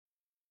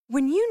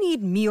When you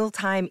need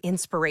mealtime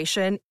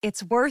inspiration,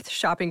 it's worth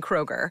shopping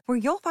Kroger, where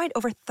you'll find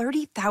over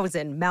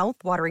 30,000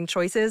 mouth-watering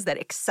choices that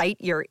excite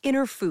your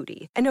inner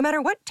foodie. And no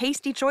matter what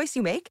tasty choice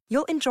you make,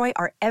 you'll enjoy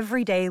our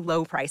everyday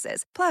low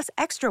prices, plus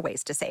extra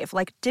ways to save,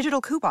 like digital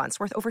coupons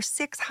worth over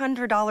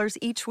 $600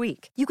 each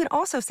week. You can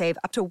also save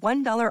up to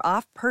 $1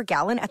 off per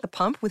gallon at the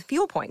pump with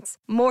fuel points.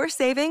 More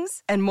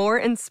savings and more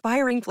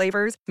inspiring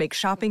flavors make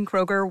shopping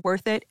Kroger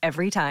worth it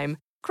every time.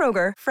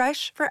 Kroger,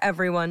 fresh for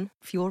everyone.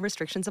 Fuel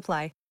restrictions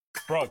apply.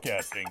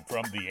 Broadcasting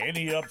from the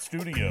Ante Up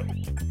Studio,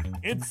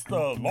 it's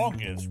the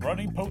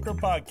longest-running poker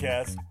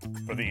podcast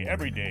for the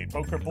everyday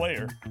poker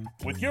player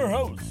with your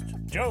host,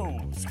 Joe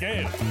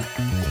Scale.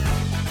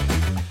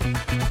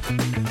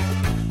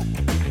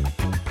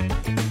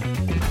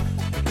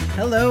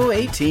 Hello,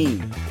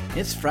 A-Team.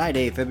 It's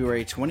Friday,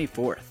 February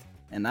 24th,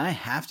 and I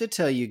have to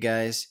tell you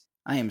guys,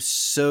 I am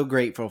so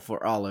grateful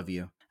for all of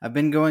you. I've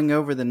been going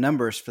over the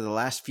numbers for the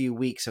last few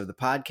weeks of the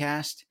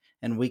podcast,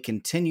 and we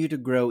continue to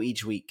grow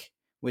each week,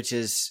 which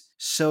is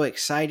so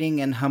exciting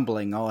and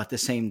humbling all at the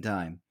same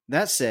time.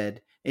 That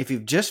said, if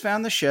you've just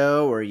found the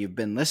show or you've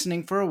been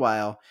listening for a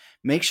while,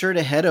 make sure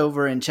to head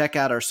over and check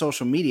out our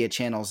social media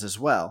channels as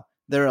well.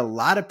 There are a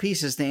lot of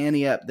pieces to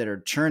ante up that are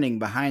churning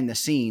behind the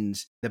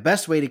scenes. The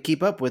best way to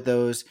keep up with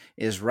those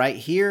is right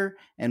here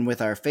and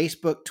with our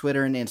Facebook,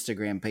 Twitter, and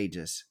Instagram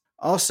pages.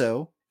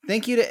 Also,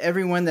 thank you to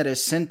everyone that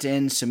has sent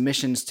in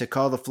submissions to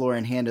Call the Floor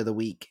and Hand of the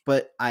Week,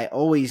 but I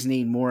always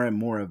need more and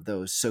more of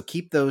those, so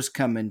keep those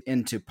coming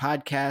into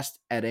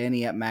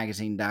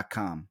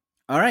podcast@anteupmagazine.com.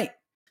 All right,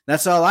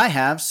 that's all I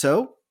have,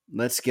 so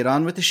let's get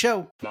on with the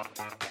show.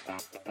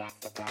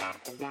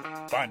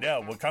 Find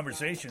out what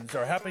conversations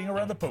are happening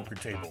around the poker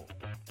table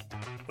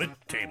with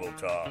Table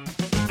Talk.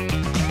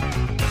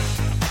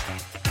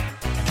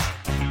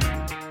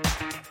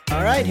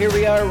 All right, here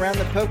we are around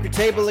the poker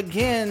table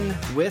again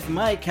with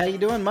Mike. How you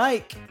doing,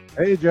 Mike?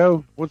 Hey,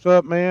 Joe. What's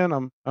up, man?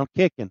 I'm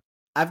kicking.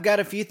 I've got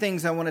a few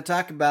things I want to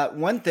talk about.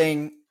 One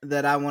thing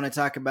that I want to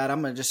talk about,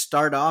 I'm going to just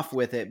start off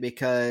with it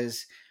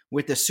because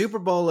with the Super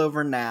Bowl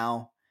over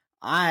now,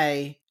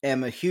 I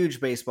am a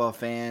huge baseball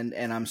fan,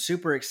 and I'm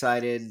super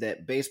excited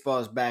that baseball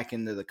is back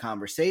into the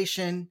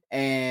conversation.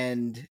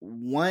 And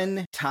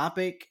one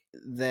topic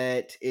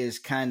that is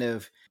kind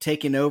of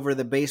taking over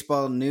the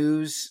baseball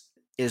news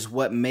is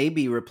what may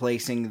be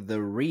replacing the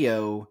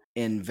Rio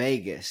in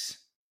Vegas.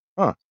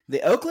 Huh.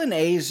 The Oakland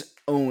A's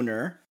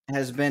owner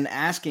has been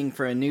asking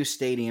for a new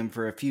stadium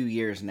for a few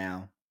years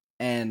now,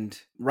 and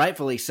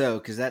rightfully so,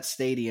 because that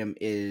stadium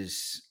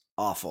is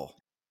awful.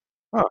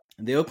 Huh.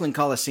 The Oakland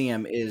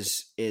Coliseum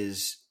is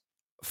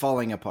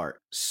falling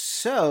apart.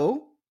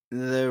 So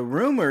the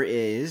rumor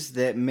is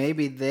that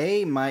maybe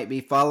they might be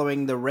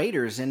following the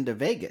Raiders into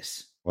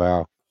Vegas.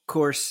 Wow. Of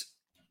course,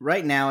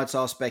 right now it's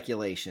all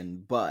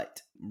speculation,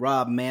 but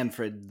Rob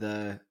Manfred,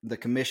 the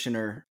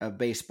commissioner of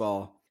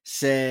baseball,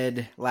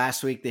 said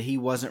last week that he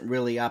wasn't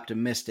really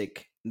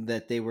optimistic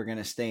that they were going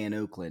to stay in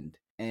Oakland.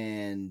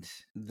 And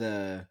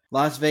the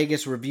Las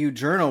Vegas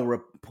Review-Journal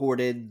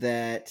reported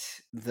that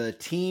the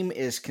team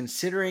is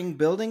considering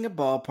building a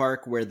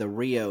ballpark where the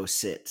Rio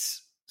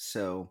sits.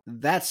 So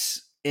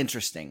that's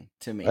interesting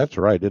to me. That's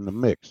right in the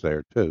mix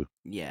there, too.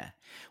 Yeah.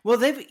 Well,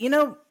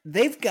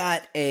 they've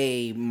got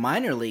a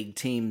minor league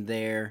team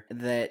there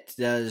that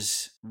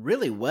does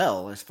really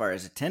well as far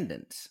as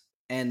attendance.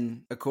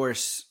 And of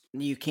course,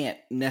 you can't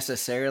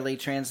necessarily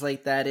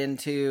translate that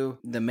into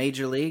the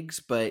major leagues,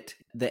 but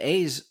the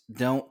A's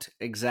don't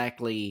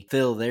exactly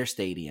fill their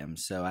stadiums,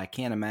 so I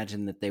can't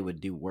imagine that they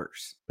would do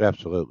worse.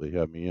 Absolutely.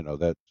 I mean,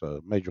 that's a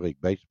Major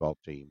League Baseball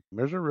team.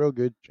 There's a real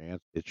good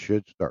chance it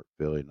should start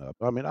filling up.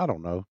 I mean, I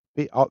don't know.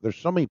 There's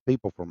so many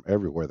people from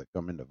everywhere that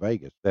come into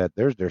Vegas that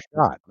there's their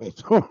shot.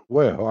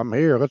 Well, I'm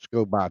here. Let's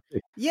go buy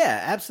tickets.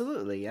 Yeah,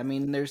 absolutely. I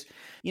mean, there's,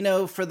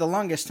 for the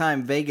longest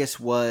time, Vegas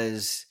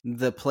was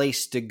the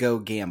place to go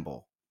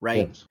gamble.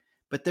 Right? Yes.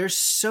 But there's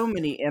so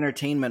many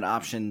entertainment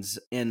options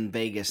in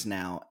Vegas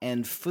now.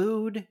 And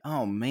food,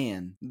 oh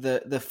man,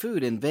 the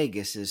food in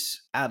Vegas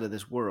is out of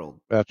this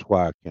world. That's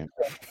why I can't.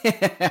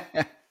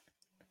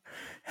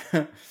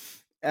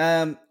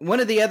 One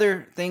of the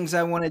other things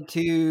I wanted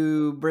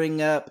to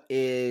bring up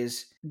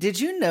is, did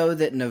you know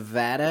that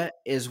Nevada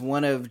is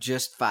one of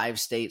just 5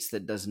 states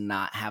that does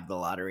not have the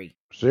lottery?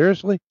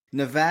 Seriously?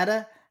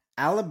 Nevada,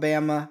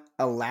 Alabama,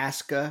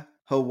 Alaska,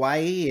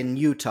 Hawaii, and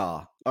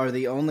Utah are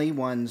the only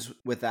ones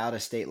without a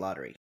state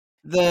lottery.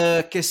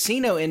 The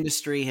casino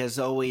industry has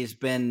always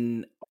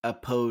been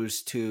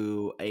opposed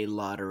to a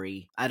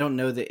lottery. I don't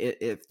know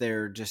that if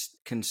they're just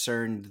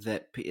concerned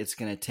that it's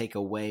going to take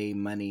away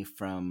money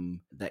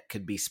from that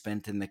could be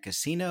spent in the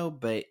casino,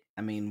 but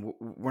I mean,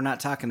 we're not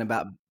talking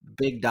about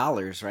big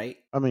dollars, right?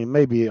 I mean,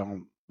 maybe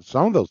on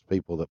some of those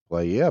people that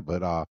play, yeah,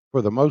 but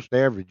for the most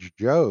average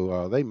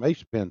Joe, they may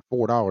spend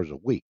 $4 a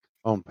week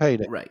on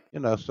payday, right?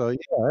 So yeah,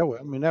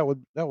 I mean that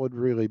would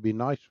really be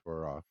nice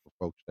for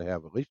folks to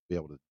have at least be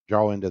able to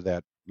draw into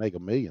that Mega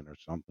Million or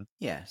something.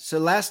 Yeah. So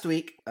last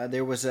week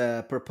there was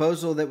a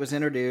proposal that was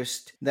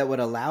introduced that would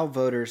allow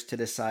voters to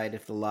decide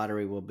if the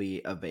lottery will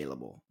be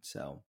available.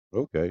 So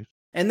okay,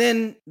 And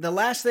then the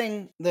last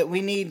thing that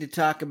we need to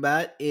talk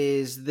about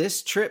is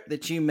this trip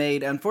that you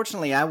made.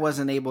 Unfortunately, I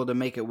wasn't able to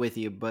make it with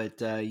you,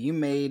 but you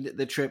made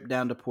the trip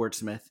down to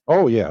Portsmouth.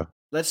 Oh, yeah.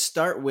 Let's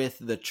start with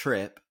the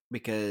trip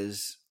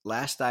because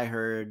last I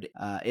heard,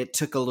 it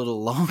took a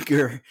little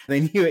longer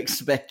than you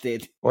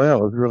expected. Well,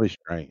 it was really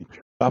strange.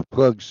 I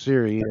plugged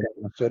Siri in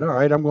and I said, all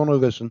right, I'm going to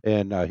listen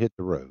and hit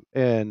the road.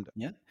 And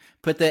Yeah,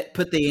 put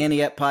the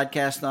Annie Up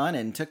podcast on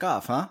and took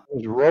off, huh? I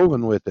was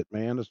rolling with it,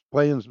 man. I was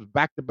playing some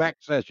back-to-back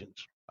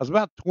sessions. I was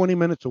about 20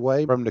 minutes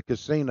away from the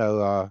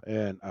casino,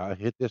 and I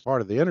hit this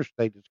part of the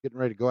interstate that's getting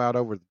ready to go out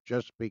over the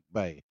Chesapeake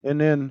Bay. And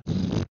then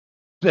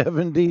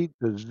 70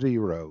 to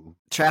 0.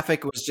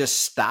 Traffic was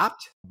just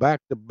stopped.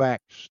 Back-to-back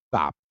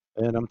stop.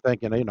 And I'm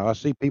thinking, I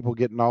see people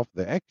getting off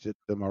the exit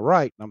to my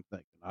right, and I'm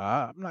thinking,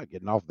 I'm not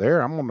getting off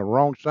there. I'm on the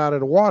wrong side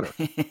of the water.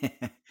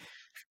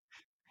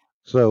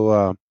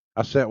 So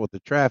I sat with the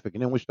traffic,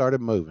 and then we started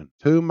moving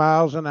 2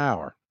 miles an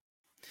hour.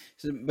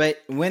 But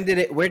where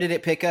did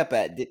it pick up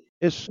at?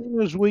 As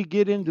soon as we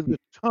get into the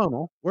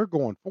tunnel, we're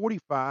going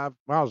 45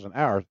 miles an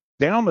hour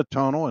down the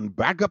tunnel and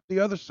back up the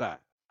other side.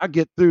 I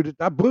blew through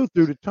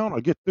the tunnel.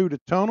 I get through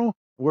the tunnel,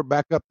 we're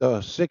back up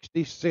to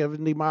 60,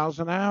 70 miles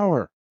an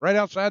hour right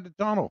outside the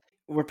tunnel.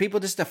 Were people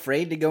just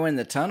afraid to go in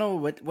the tunnel?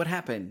 What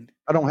happened?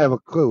 I don't have a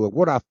clue.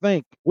 What I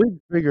think, we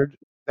figured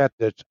that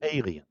it's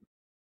aliens.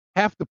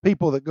 Half the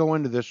people that go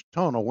into this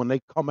tunnel, when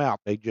they come out,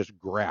 they just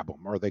grab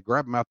them, or they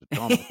grab them out the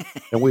tunnel,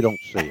 and we don't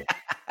see it.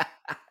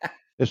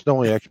 It's the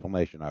only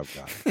explanation I've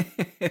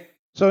got.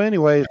 So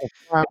anyways, I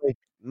finally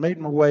made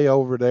my way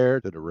over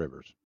there to the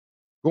rivers.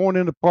 Going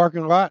in the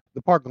parking lot,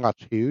 the parking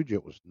lot's huge.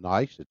 It was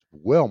nice. It's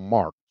well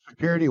marked.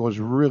 Security was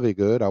really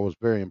good. I was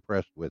very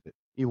impressed with it.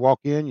 You walk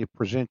in, you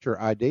present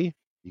your ID.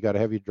 You got to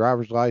have your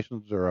driver's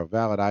license or a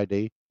valid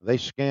ID. They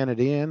scan it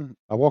in.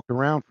 I walked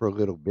around for a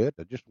little bit.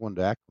 I just wanted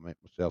to acclimate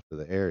myself to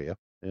the area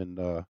and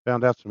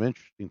found out some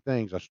interesting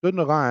things. I stood in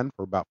a line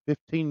for about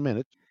 15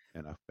 minutes,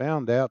 and I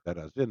found out that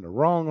I was in the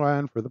wrong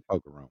line for the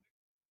poker room.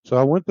 So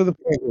I went to the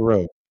poker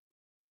room.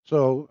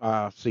 So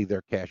I see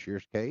their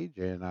cashier's cage,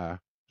 and I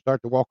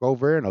start to walk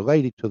over there, and a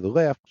lady to the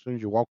left, as soon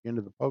as you walk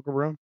into the poker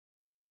room,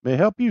 "May I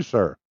help you,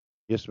 sir?"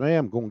 "Yes,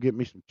 ma'am. Going to get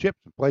me some chips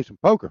and play some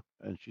poker."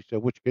 And she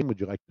said, "Which game would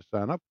you like to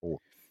sign up for?"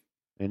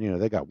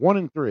 And, they got 1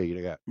 and 3.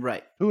 They got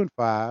Right. 2 and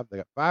 5. They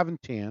got 5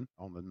 and 10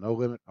 on the no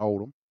limit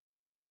hold'em.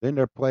 Then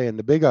they're playing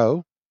the Big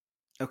O.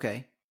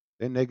 Okay.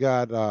 Then they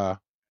got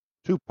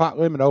 2 pot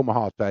limit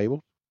Omaha tables.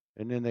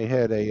 And then they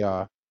had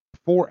a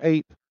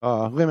 4-8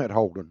 limit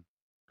hold'em.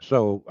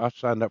 So I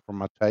signed up for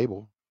my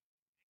table.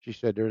 She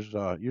said, "There's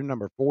you're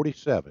number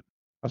 47."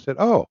 I said,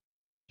 "Oh."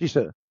 She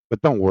said,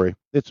 "But don't worry,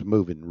 it's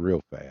moving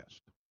real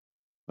fast."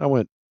 I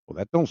went, "Well,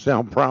 that don't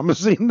sound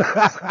promising."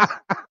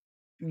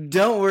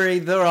 Don't worry,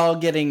 they're all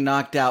getting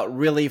knocked out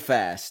really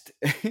fast.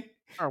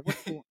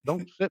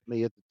 Don't sit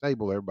me at the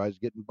table everybody's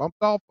getting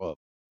bumped off of.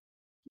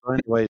 So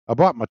anyway, I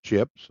bought my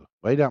chips,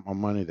 laid out my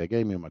money. They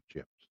gave me my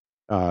chips.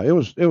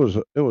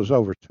 It was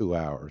over 2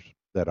 hours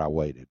that I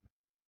waited.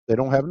 They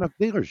don't have enough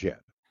dealers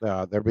yet.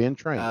 They're being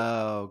trained.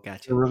 Oh, They're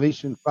gotcha.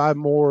 releasing 5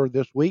 more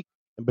this week,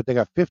 but they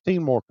got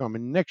 15 more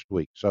coming next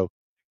week. So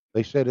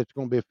they said it's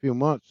going to be a few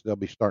months. They'll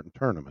be starting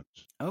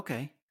tournaments.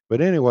 Okay. But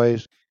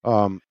anyways,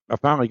 I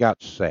finally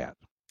got set.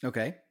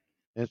 Okay.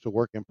 It's a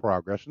work in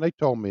progress, and they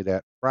told me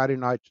that Friday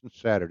nights and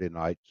Saturday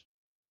nights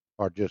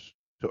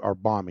are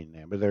bombing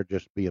them, but they're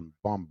just being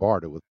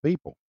bombarded with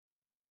people,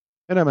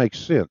 and that makes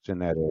sense in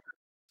that area.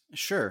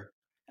 Sure.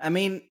 I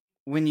mean,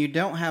 when you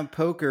don't have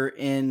poker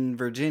in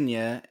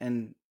Virginia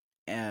and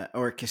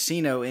or a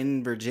casino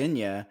in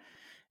Virginia,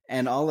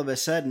 and all of a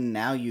sudden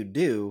now you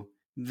do,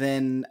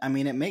 then I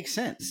mean it makes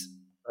sense.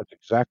 That's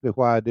exactly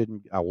why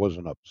I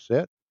wasn't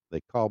upset. They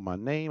called my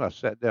name. I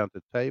sat down at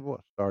the table.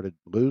 I started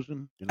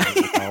losing,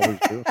 like I always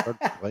do. I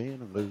started playing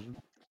and losing,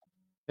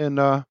 and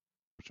so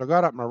I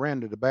got up and I ran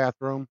to the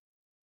bathroom.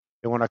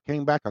 And when I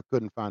came back, I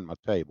couldn't find my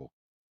table.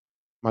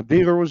 My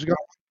dealer was gone.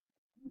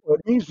 Well,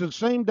 it means the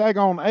same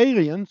daggone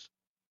aliens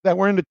that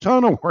were in the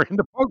tunnel were in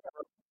the poker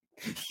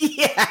room.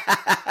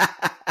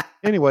 Yeah.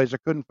 Anyways, I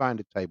couldn't find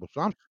a table, so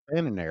I'm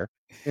standing there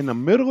in the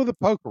middle of the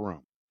poker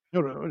room.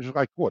 It was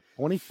like, what,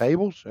 20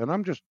 tables? And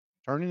I'm just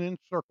turning in a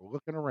circle,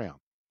 looking around.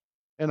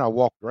 And I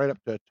walked right up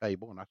to a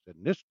table, and I said,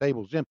 "This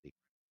table's empty,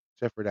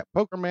 except for that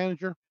poker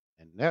manager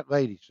and that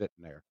lady sitting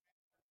there.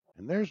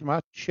 And there's my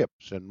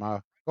chips and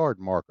my card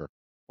marker."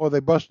 Well, they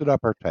busted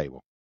up her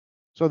table.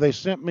 So they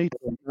sent me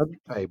to another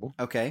table.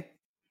 Okay.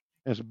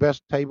 It's the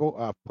best table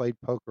I've played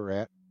poker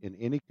at in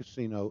any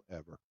casino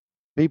ever.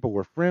 People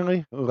were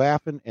friendly,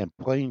 laughing, and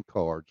playing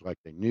cards like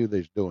they knew they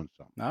was doing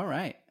something. All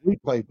right. We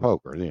played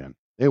poker then.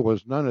 It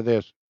was none of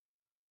this,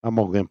 "I'm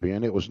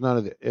Olympian." It was none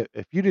of the,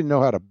 if you didn't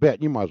know how to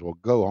bet, you might as well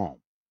go home.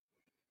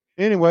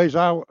 Anyways,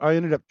 I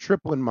ended up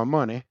tripling my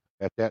money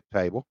at that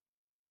table.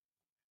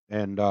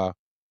 And then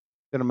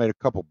I made a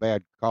couple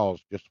bad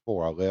calls just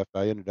before I left.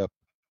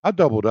 I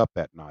doubled up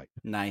that night.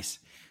 Nice.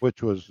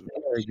 Which was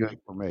very good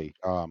for me.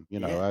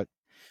 Yeah.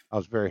 I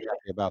was very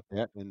happy about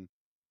that, and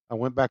I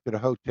went back to the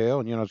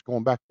hotel, and, I was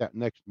going back that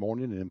next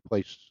morning and then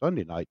play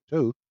Sunday night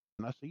too.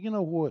 And I said, you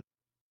know what?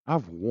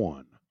 I've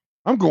won.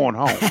 I'm going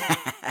home.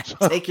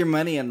 Take your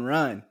money and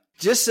run.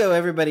 Just so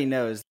everybody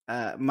knows,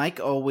 Mike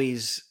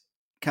always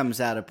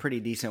comes out a pretty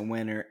decent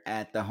winner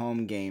at the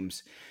home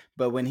games.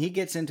 But when he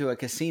gets into a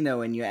casino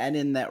and you add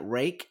in that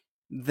rake,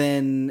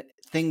 then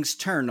things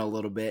turn a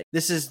little bit.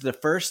 This is the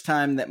first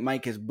time that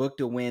Mike has booked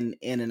a win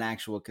in an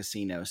actual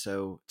casino.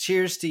 So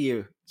cheers to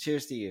you.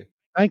 Cheers to you.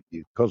 Thank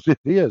you, because it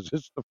is.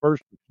 It's the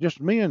first.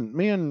 Just me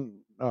and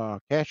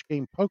cash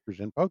game pokers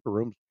in poker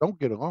rooms don't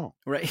get along,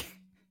 Right.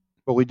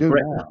 but we do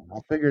Right. now. I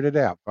figured it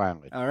out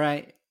finally. All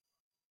right.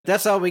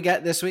 That's all we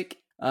got this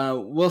week.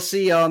 We'll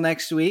see y'all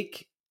next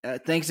week.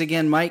 Thanks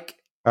again, Mike.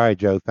 All right,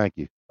 Joe. Thank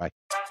you. Bye.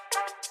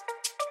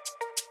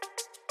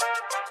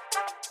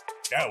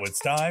 Now it's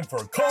time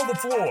for Call the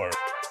Floor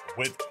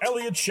with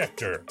Elliot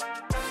Schechter.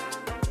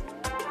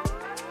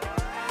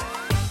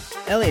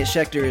 Elliot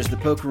Schechter is the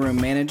poker room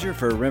manager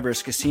for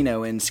Rivers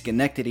Casino in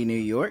Schenectady, New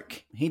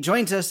York. He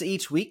joins us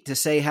each week to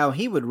say how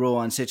he would rule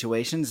on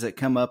situations that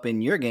come up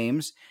in your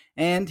games,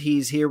 and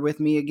he's here with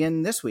me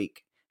again this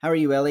week. How are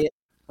you, Elliot?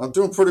 I'm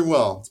doing pretty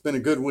well. It's been a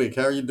good week.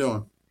 How are you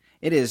doing?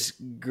 It is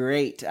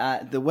great.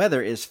 The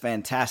weather is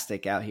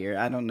fantastic out here.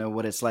 I don't know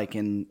what it's like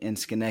in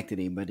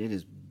Schenectady, but it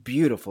is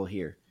beautiful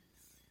here.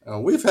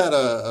 We've had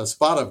a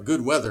spot of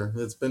good weather.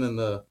 It's been in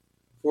the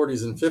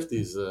 40s and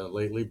 50s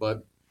lately,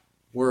 but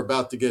we're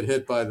about to get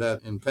hit by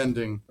that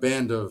impending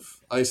band of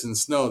ice and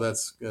snow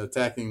that's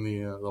attacking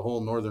the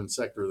whole northern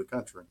sector of the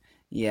country.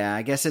 Yeah,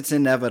 I guess it's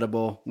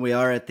inevitable. We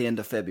are at the end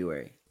of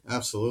February.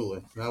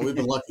 Absolutely. Now, we've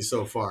been lucky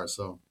so far,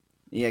 so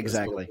yeah,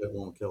 exactly. It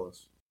won't kill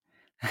us.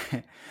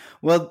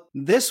 Well,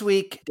 this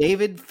week,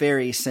 David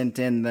Ferry sent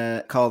in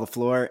the Call the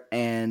Floor,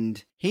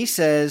 and he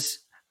says,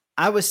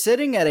 I was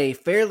sitting at a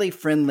fairly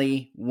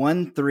friendly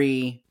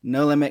 1-3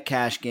 no-limit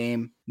cash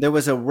game. There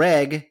was a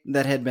reg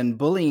that had been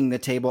bullying the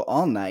table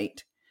all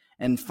night,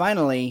 and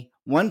finally,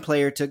 one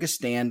player took a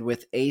stand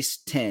with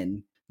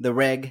ace-10. The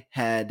reg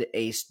had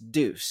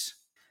ace-deuce.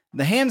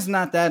 The hand's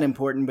not that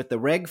important, but the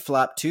reg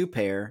flopped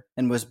 2-pair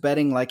and was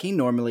betting like he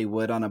normally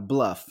would on a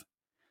bluff.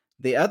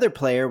 The other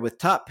player with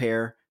top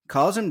pair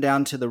calls him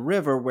down to the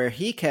river where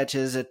he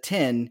catches a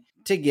 10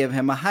 to give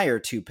him a higher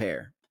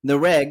 2-pair. The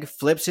reg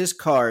flips his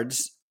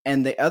cards,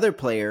 and the other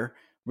player,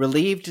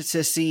 relieved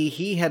to see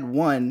he had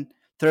won,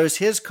 throws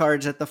his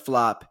cards at the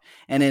flop,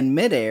 and in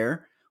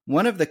midair,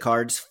 one of the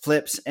cards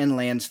flips and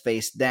lands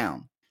face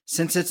down.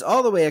 Since it's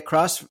all the way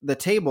across the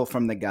table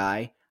from the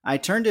guy, I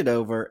turned it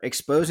over,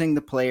 exposing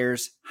the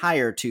player's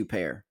higher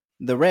 2-pair.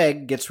 The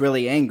reg gets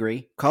really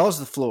angry, calls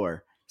the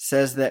floor,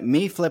 says that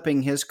me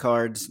flipping his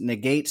cards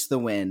negates the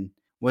win.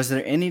 Was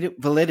there any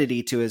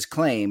validity to his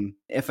claim?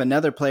 If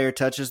another player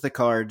touches the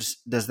cards,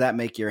 does that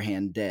make your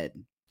hand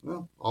dead?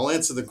 Well, I'll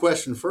answer the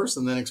question first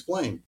and then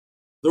explain.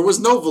 There was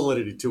no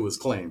validity to his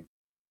claim.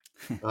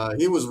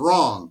 He was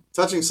wrong.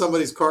 Touching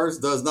somebody's cards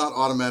does not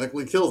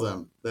automatically kill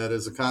them. That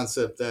is a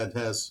concept that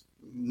has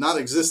not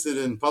existed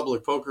in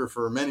public poker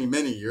for many,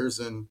 many years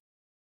and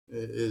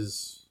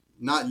is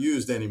not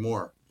used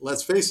anymore.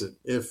 Let's face it,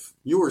 if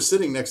you were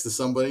sitting next to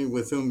somebody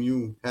with whom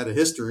you had a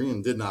history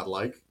and did not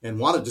like and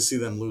wanted to see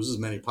them lose as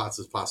many pots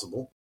as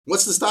possible,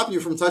 what's to stop you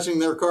from touching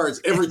their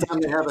cards every time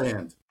they have a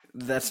hand?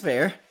 That's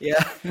fair.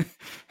 Yeah.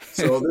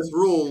 So this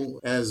rule,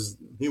 as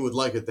he would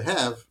like it to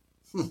have,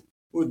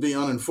 would be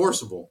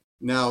unenforceable.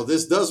 Now,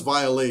 this does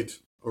violate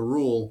a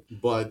rule,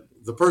 but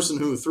the person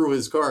who threw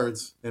his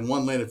cards and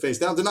one landed face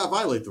down did not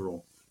violate the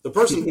rule. The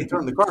person who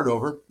turned the card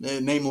over,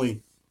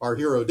 namely our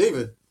hero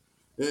David,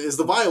 is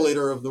the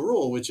violator of the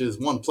rule, which is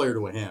one player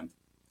to a hand.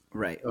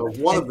 Right.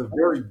 One of the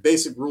very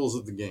basic rules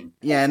of the game.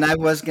 Yeah, and I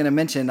was going to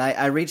mention,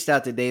 I reached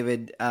out to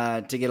David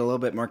to get a little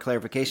bit more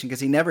clarification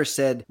because he never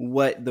said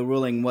what the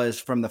ruling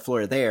was from the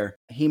floor there.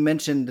 He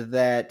mentioned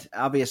that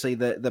obviously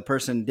the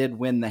person did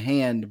win the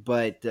hand,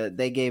 but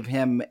they gave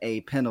him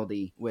a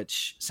penalty,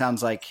 which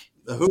sounds like...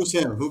 Who's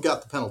him? Who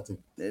got the penalty?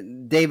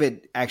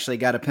 David actually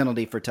got a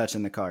penalty for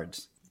touching the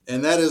cards.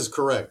 And that is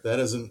correct. That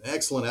is an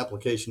excellent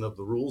application of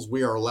the rules.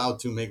 We are allowed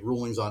to make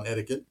rulings on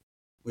etiquette.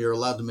 We are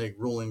allowed to make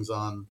rulings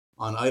on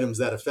items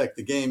that affect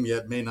the game,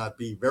 yet may not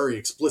be very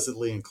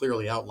explicitly and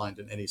clearly outlined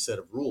in any set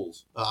of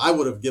rules. I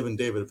would have given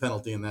David a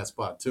penalty in that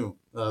spot, too.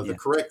 The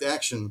correct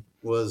action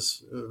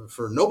was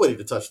for nobody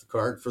to touch the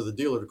card, for the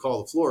dealer to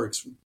call the floor,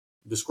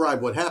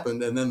 describe what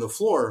happened, and then the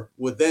floor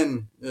would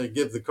then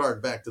give the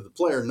card back to the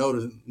player,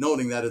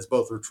 noting that it's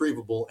both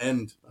retrievable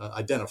and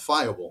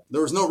identifiable.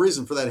 There was no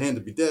reason for that hand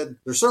to be dead.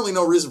 There's certainly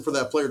no reason for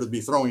that player to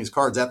be throwing his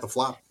cards at the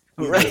flop.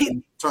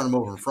 Right. Turn them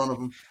over in front of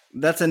him.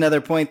 That's another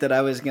point that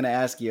I was going to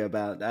ask you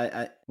about.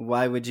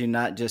 Why would you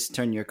not just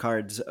turn your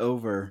cards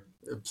over?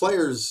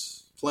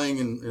 Players playing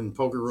in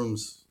poker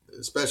rooms,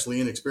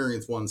 especially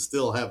inexperienced ones,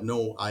 still have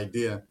no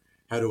idea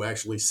how to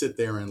actually sit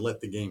there and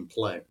let the game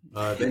play.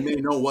 They may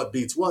know what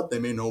beats what. They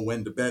may know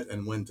when to bet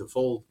and when to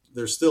fold.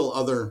 There's still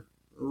other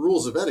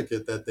rules of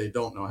etiquette that they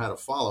don't know how to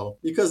follow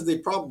because they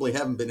probably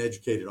haven't been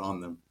educated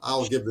on them.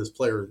 I'll give this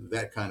player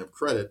that kind of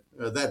credit.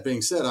 That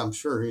being said, I'm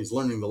sure he's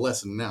learning the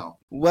lesson now.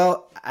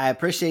 Well, I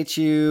appreciate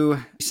you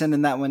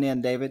sending that one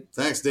in, David.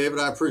 Thanks, David.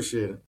 I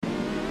appreciate it.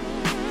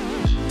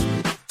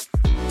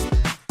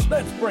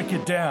 Let's break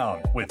it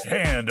down with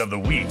Hand of the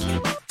Week.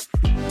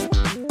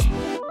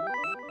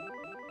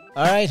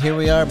 All right, here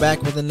we are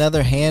back with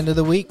another Hand of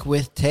the Week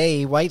with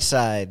Tay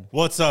Whiteside.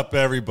 What's up,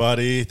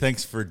 everybody?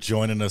 Thanks for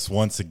joining us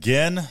once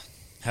again.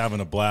 Having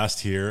a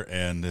blast here,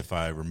 and if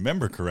I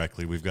remember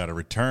correctly, we've got a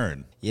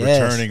returning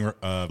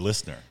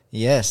listener.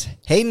 Yes,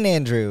 Hayden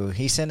Andrew.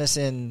 He sent us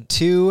in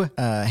 2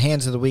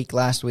 Hands of the Week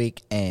last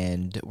week,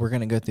 and we're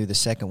going to go through the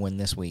second one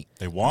this week.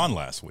 They won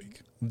last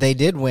week. They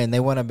did win. They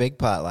won a big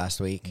pot last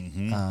week.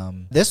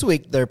 Mm-hmm. This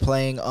week they're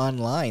playing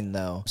online,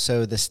 though,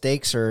 so the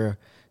stakes are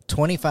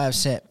 25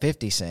 cent,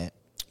 50 cent.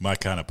 My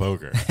kind of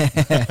poker.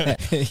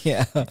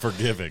 Yeah.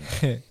 Forgiving.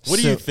 What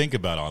do you think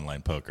about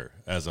online poker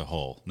as a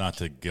whole? Not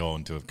to go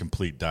into a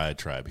complete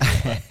diatribe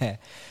here.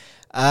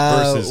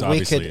 Versus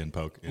obviously in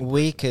poker.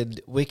 We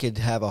could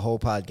have a whole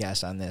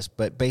podcast on this,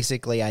 but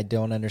basically I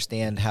don't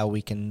understand how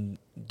we can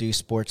do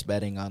sports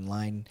betting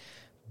online,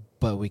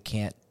 but we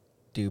can't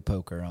do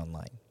poker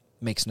online.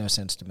 Makes no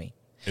sense to me.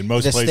 In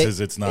most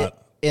places it's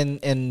not.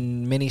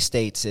 In many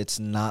states it's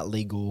not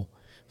legal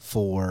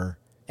for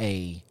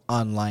a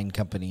online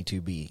company to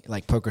be.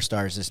 Like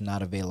PokerStars is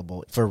not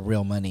available for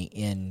real money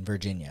in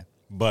Virginia.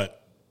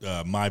 But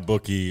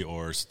MyBookie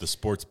or the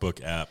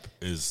Sportsbook app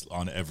is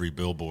on every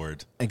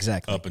billboard,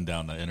 exactly, up and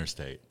down the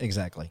interstate.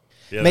 Exactly,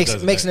 yeah,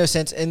 makes no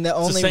sense. And the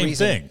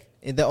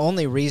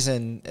only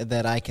reason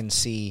that I can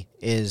see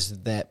is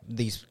that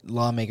these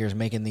lawmakers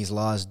making these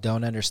laws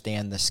don't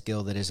understand the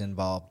skill that is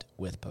involved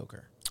with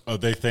poker. Oh,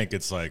 they think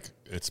it's like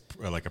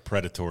a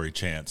predatory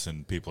chance,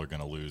 and people are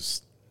going to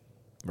lose,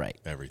 right,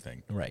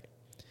 everything, right.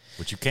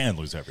 But you can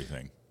lose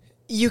everything.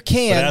 You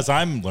can, but as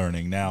I'm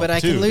learning now, but I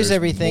can lose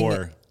everything.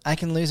 More. I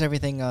can lose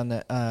everything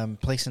on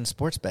placing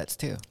sports bets,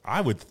 too.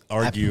 I would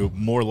argue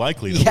more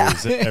likely to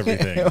lose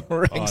everything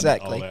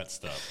exactly. on all that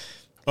stuff.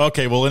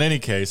 Okay, well, in any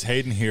case,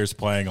 Hayden here is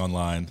playing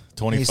online,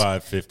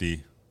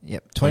 25.50.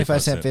 Yep,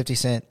 25 cent, 50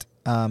 cent.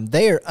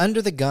 They are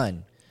under the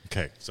gun.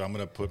 Okay, so I'm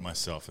going to put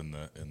myself in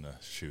the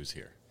shoes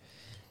here.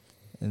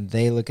 And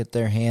they look at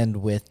their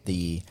hand with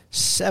the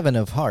 7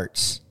 of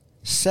hearts,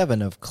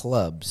 7 of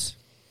clubs.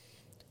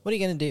 What are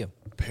you going to do?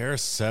 Pair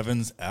of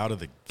sevens out of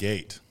the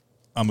gate.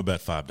 I'm going to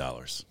bet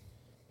 $5.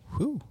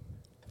 Whew.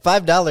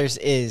 $5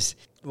 is,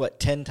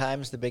 10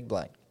 times the big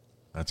blind?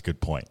 That's a good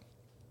point.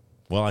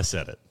 Well, I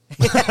said it.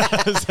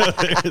 So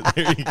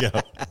there you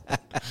go.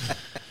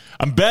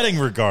 I'm betting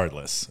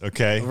regardless,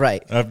 okay?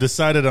 Right. I've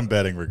decided I'm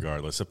betting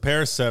regardless. A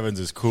pair of sevens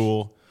is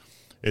cool.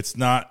 It's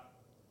not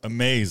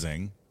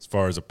amazing as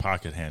far as a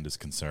pocket hand is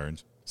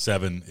concerned.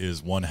 7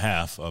 is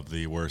 1/2 of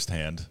the worst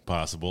hand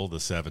possible, the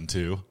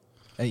 7-2.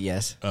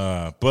 Yes.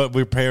 But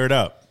we pair it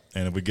up.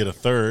 And if we get a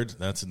third,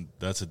 that's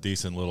a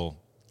decent little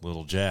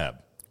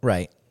jab.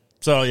 Right.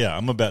 So, yeah,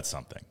 I'm going to bet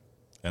something.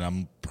 And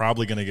I'm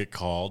probably going to get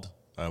called,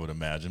 I would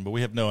imagine, but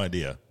we have no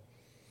idea.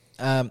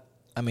 I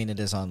mean, it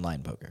is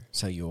online poker,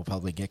 so you will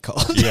probably get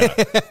called. Yeah,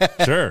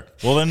 sure.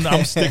 Well, then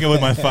I'm sticking with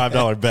my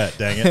 $5 bet,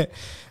 dang it.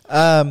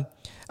 All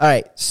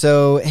right,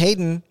 so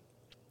Hayden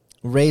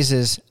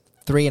raises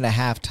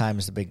 3.5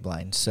 times the big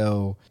blind.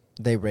 So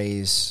they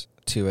raise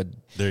to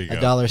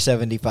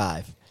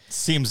 $1.75.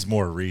 Seems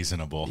more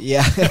reasonable.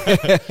 Yeah.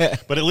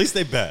 But at least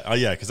they bet. Oh,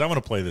 yeah, because I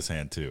want to play this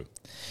hand too.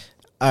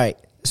 All right,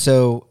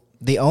 so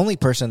the only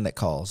person that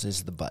calls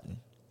is the button.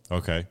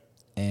 Okay.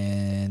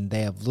 And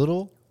they have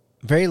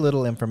very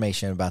little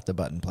information about the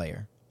button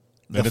player.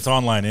 And it's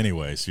online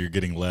anyway, so you're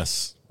getting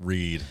less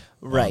read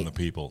on the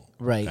people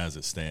as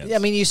it stands. Yeah, I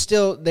mean,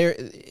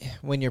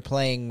 when you're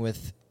playing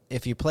with,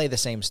 if you play the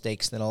same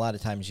stakes, then a lot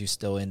of times you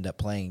still end up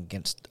playing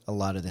against a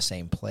lot of the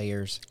same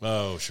players.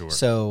 Oh, sure.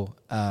 So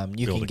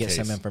you can get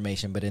some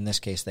information, but in this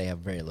case, they have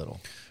very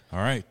little. All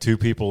right, 2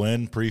 people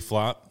in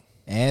pre-flop.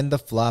 And the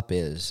flop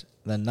is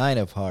the 9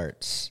 of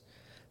hearts,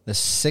 the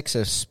 6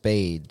 of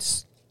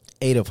spades,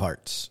 8 of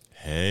hearts.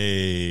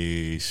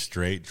 Hey,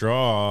 straight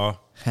draw.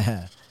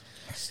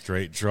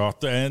 Straight draw.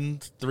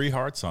 And 3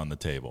 hearts on the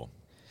table.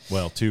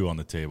 Well, 2 on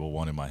the table,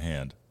 1 in my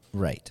hand.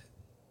 Right.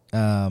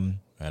 And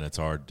it's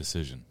our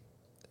decision.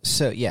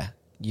 So, yeah,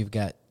 you've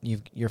got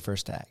your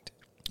first act.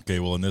 Okay,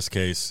 well, in this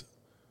case,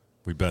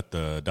 we bet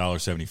the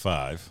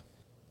 $1.75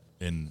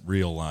 in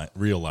real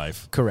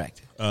life.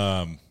 Correct.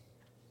 And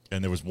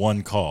there was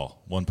one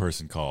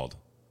person called.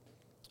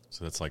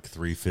 So that's like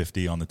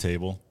 $3.50 on the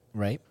table.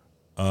 Right.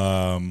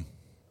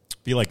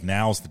 Feel like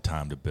now's the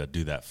time to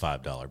do that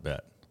 $5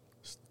 bet.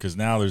 Because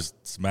now there's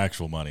some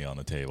actual money on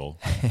the table.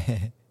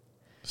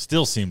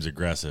 Still seems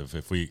aggressive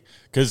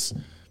because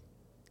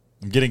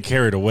I'm getting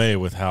carried away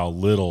with how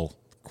little,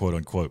 quote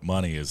unquote,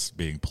 money is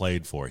being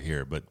played for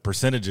here. But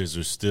percentages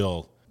are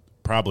still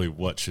probably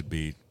what should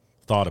be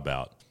thought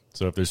about.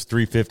 So if there's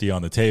 $3.50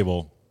 on the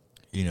table,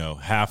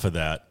 half of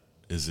that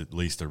is at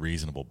least a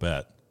reasonable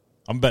bet.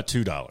 I'm going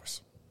to bet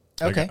 $2.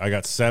 Okay. I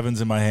got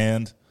sevens in my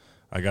hand.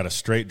 I got a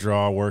straight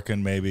draw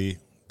working maybe.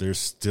 There's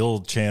still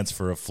a chance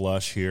for a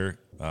flush here.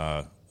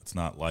 It's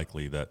not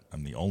likely that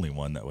I'm the only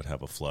one that would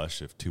have a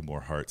flush if two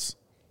more hearts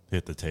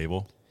hit the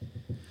table.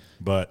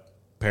 But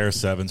pair of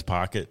sevens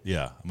pocket,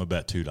 yeah, I'm going to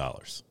bet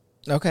 $2.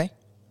 Okay.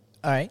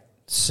 All right.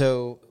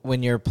 So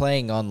when you're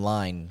playing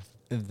online,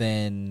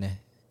 then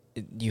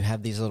you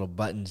have these little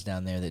buttons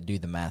down there that do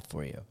the math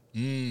for you.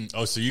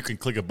 Oh, so you can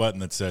click a button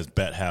that says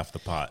bet half the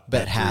pot.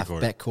 Bet half,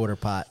 three-quarter. bet quarter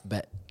pot,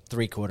 bet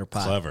three-quarter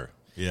pot. Clever.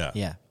 Yeah.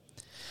 Yeah.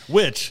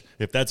 Which,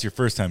 if that's your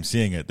first time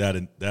seeing it,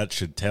 that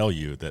should tell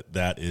you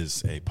that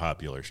is a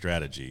popular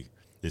strategy,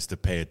 is to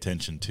pay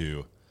attention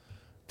to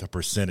the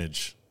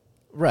percentage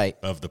Right.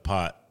 of the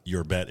pot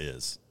your bet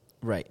is.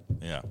 Right.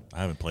 Yeah.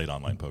 I haven't played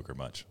online poker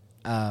much.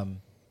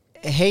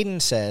 Hayden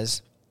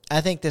says,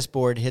 I think this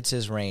board hits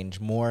his range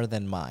more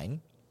than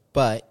mine,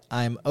 but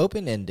I'm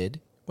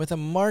open-ended with a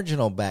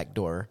marginal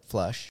backdoor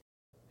flush.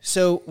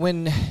 So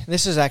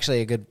this is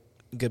actually a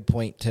good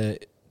point to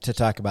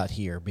talk about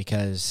here,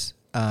 because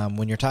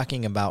when you're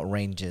talking about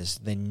ranges,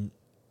 then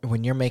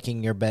when you're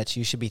making your bets,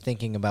 you should be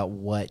thinking about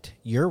what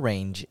your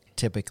range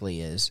typically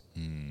is.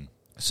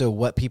 So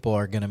what people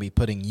are going to be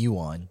putting you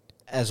on,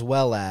 as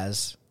well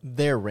as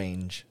their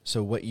range.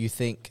 So what you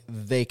think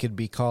they could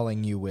be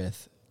calling you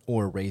with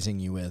or raising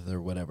you with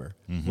or whatever.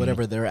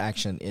 Whatever their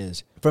action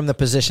is. From the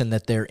position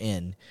that they're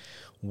in,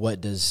 what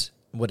does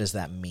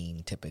that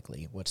mean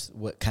typically?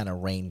 What kind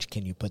of range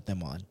can you put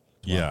them on?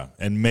 Yeah,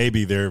 and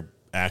maybe their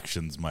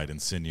actions might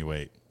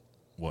insinuate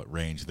what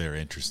range they're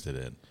interested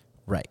in.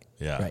 Right.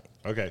 Yeah. Right.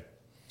 Okay.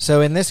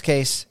 So in this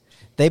case,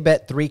 they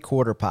bet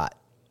three-quarter pot,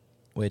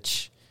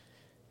 which,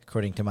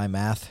 according to my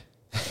math,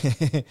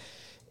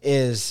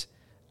 is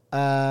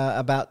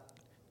about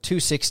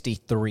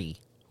 263.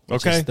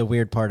 Which Okay. is the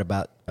weird part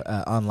about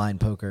online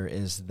poker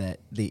is that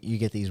you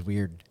get these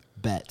weird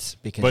bets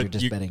because you're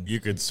just betting. You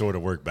could sort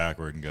of work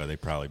backward and go, they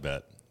probably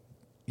bet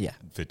Yeah.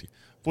 50.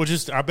 Well,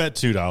 I bet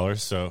 $2,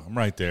 so I'm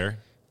right there.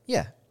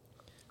 Yeah.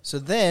 So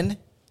then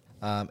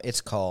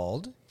it's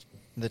called,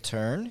 the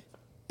turn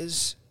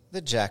is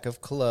the Jack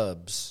of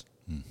Clubs.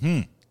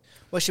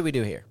 What should we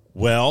do here?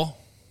 Well,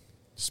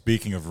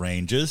 speaking of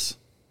ranges,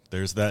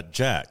 there's that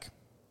Jack.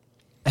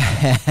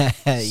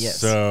 Yes.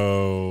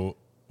 So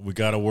we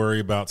got to worry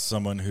about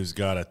someone who's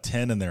got a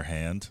 10 in their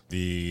hand.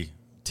 The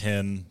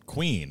 10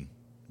 queen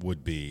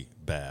would be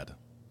bad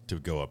to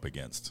go up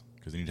against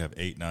because you need to have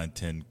 8, 9,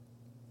 10,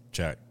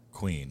 Jack,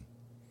 queen.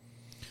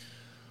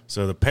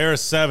 So the pair of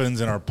sevens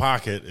in our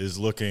pocket is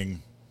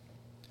looking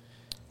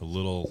a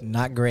little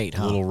Not great,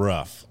 huh? a little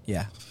rough.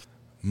 Yeah.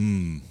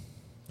 And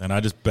I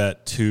just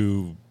bet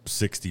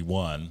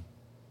 261,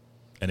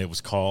 and it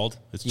was called.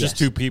 It's Yes. just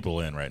two people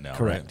in right now,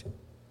 Correct. right?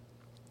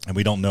 And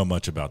we don't know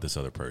much about this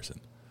other person.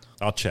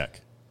 I'll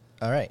check.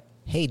 All right.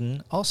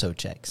 Hayden also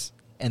checks.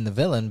 And the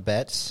villain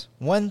bets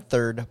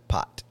 1/3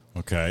 pot.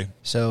 Okay.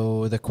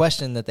 So the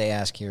question that they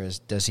ask here is,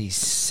 does he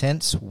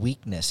sense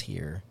weakness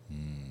here?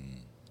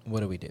 What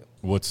do we do?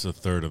 What's a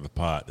third of the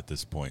pot at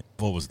this point?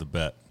 What was the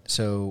bet?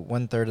 So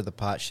 1/3 of the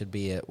pot should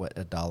be at, what,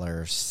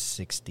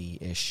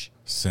 $1.60-ish?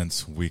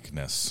 Sense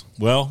weakness.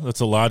 Well, that's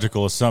a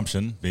logical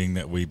assumption, being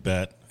that we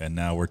bet and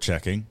now we're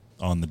checking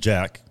on the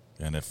Jack.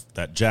 And if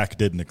that Jack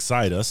didn't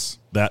excite us,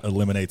 that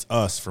eliminates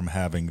us from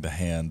having the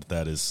hand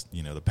that is,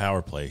 the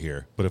power play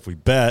here. But if we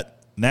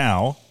bet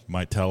now,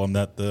 might tell them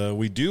that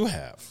we do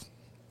have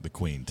the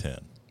Queen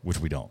 10, which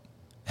we don't.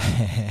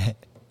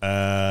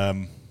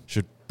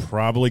 Should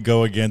probably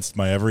go against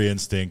my every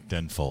instinct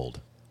and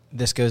fold.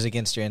 This goes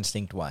against your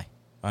instinct. Why?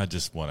 I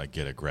just want to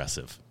get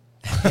aggressive.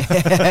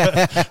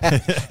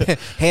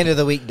 Hand of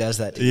the week does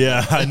that to you.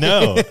 Yeah, I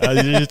know.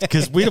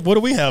 Because what do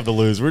we have to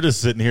lose? We're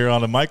just sitting here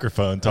on a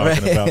microphone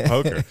talking about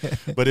poker.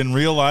 But in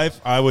real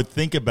life, I would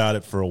think about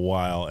it for a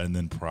while and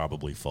then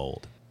probably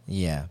fold.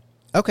 Yeah.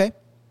 Okay.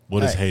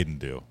 What does All right. Hayden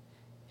do?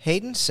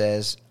 Hayden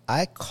says,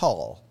 I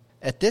call.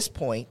 At this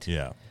point,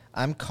 Yeah.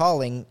 I'm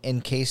calling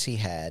in case he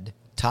had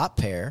top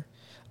pair,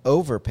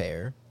 over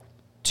pair,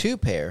 2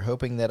 pair,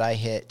 hoping that I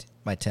hit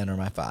my 10 or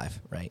my 5,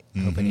 right?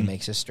 Hoping he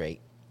makes a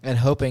straight. And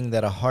hoping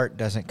that a heart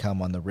doesn't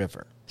come on the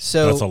river.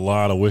 So That's a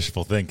lot of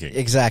wishful thinking.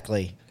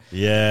 Exactly.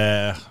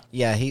 Yeah.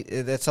 Yeah,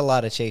 that's a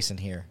lot of chasing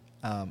here.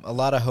 A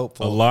lot of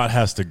hopeful. A lot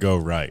has to go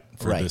right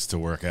for Right. this to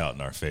work out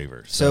in our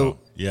favor. So-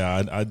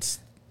 yeah, I'd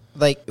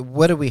Like,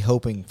 what are we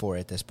hoping for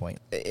at this point?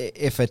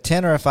 If a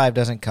 10 or a 5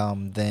 doesn't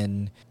come,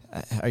 then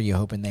are you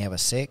hoping they have a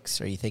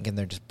 6? Are you thinking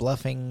they're just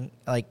bluffing?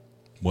 Like,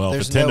 well, if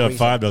there's a 10 no to a reason.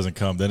 5 doesn't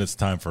come, then it's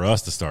time for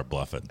us to start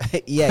bluffing.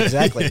 Yeah,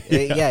 exactly.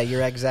 Yeah,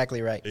 you're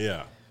exactly right.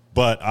 Yeah.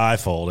 But I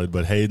folded,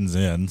 but Hayden's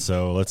in,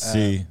 so let's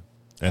see.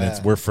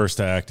 And we're first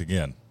to act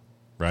again,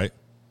 right?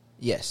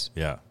 Yes.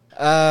 Yeah.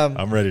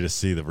 I'm ready to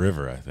see the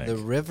river, I think. The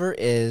river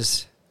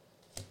is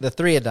the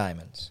 3 of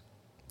diamonds,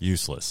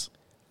 Useless.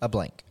 a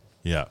blank.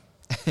 Yeah.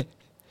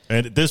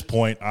 And at this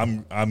point,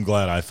 I'm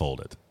glad I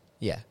folded,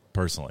 Yeah.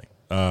 personally.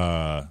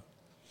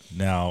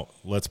 Now,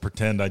 let's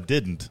pretend I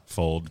didn't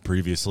fold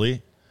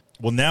previously.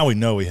 Well, now we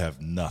know we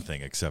have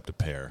nothing except a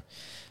pair.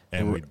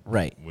 And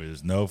right.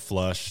 There's no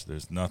flush.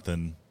 There's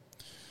nothing.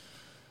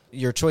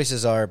 Your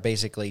choices are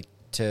basically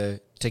to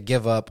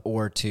give up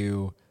or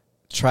to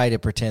try to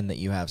pretend that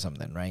you have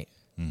something, right?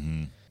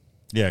 Mm-hmm.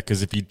 Yeah,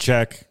 because if you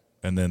check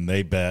and then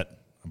they bet,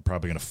 I'm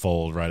probably going to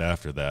fold right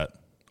after that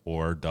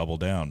or double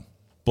down.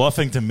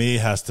 Bluffing to me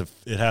has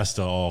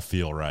to all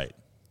feel right.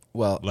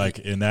 Well, like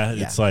in that,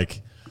 yeah. It's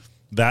like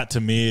that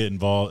to me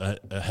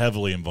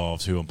heavily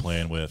involves who I'm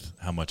playing with,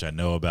 how much I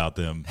know about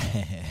them,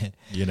 right.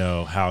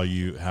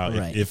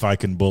 if I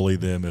can bully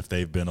them, if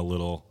they've been a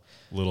little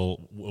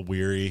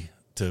weary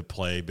to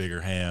play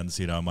bigger hands,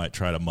 I might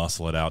try to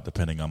muscle it out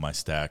depending on my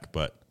stack.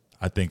 But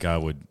I think I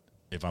would,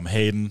 if I'm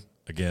Hayden,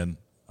 again,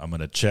 I'm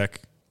going to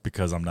check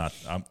because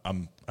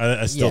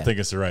I still think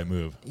it's the right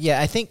move. Yeah,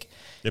 I think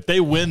if they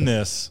win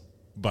this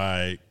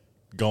by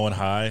going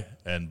high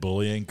and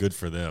bullying, good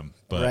for them.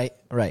 But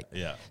right.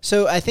 Yeah.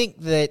 So I think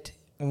that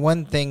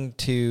one thing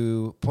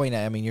to point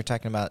out, I mean, you're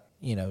talking about,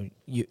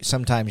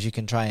 sometimes you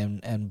can try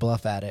and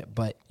bluff at it,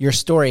 but your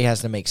story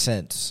has to make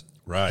sense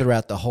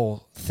throughout the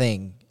whole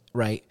thing,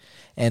 right?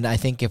 And I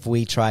think if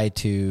we try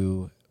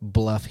to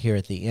bluff here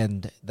at the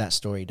end, that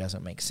story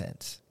doesn't make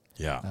sense.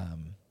 Yeah.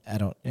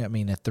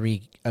 A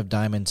 3 of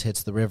diamonds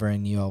hits the river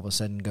and you all of a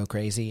sudden go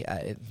crazy.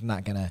 It's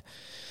not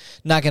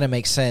gonna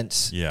make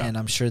sense. Yeah. And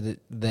I'm sure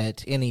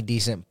that any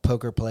decent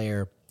poker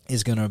player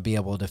is going to be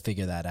able to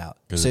figure that out.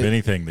 Because if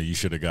anything, that you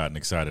should have gotten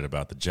excited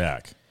about the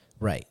jack,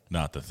 right?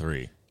 Not the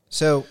 3.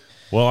 So,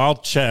 well, I'll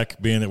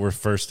check, being that we're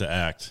first to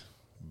act,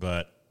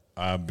 but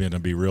I'm going to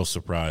be real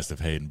surprised if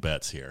Hayden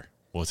bets here.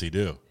 What's he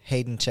do?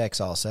 Hayden checks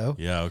also.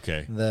 Yeah,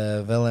 okay.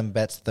 The villain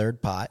bets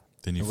third pot.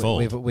 Then you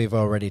fold. We've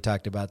already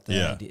talked about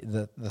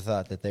the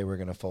thought that they were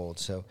going to fold.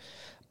 So,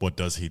 what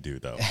does he do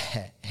though?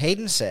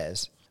 Hayden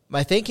says,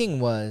 "My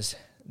thinking was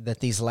that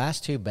these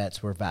last 2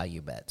 bets were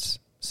value bets.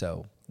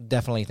 So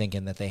definitely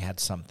thinking that they had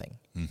something.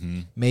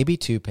 Mm-hmm. Maybe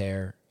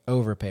 2-pair,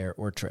 overpair,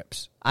 or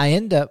trips. I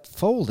end up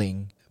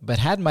folding, but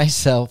had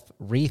myself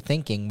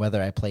rethinking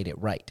whether I played it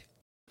right.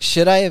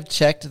 Should I have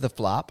checked the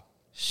flop?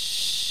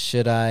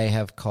 Should I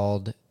have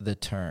called the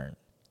turn?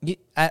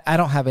 I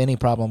don't have any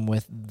problem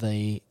with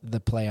the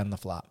play on the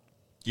flop.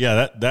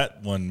 Yeah,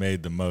 that one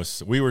made the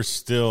most. We were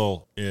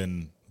still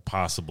in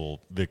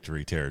possible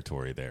victory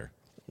territory there.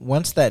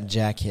 Once that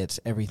jack hits,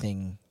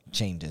 everything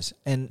changes.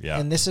 And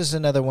this is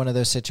another one of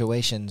those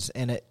situations,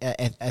 and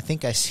I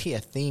think I see a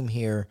theme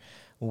here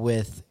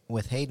with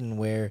Hayden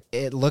where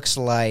it looks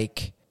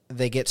like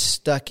they get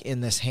stuck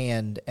in this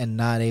hand and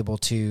not able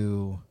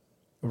to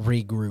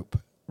regroup,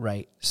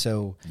 right?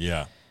 So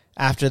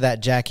after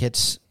that jack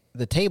hits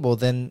the table,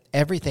 then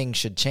everything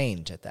should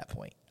change at that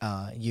point.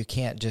 You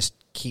can't just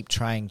keep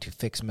trying to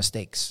fix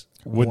mistakes.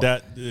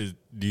 Do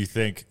you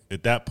think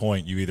at that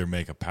point you either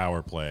make a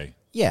power play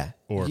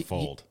or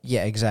fold?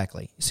 Yeah,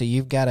 exactly. So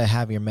you've got to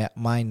have your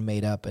mind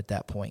made up at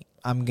that point.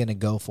 I'm going to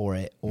go for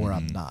it or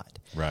I'm not.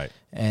 Right.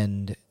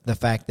 And the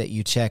fact that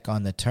you check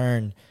on the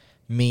turn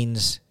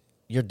means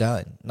you're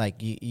done. Like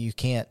you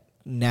can't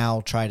now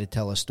try to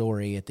tell a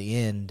story at the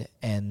end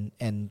and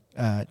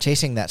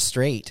chasing that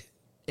straight.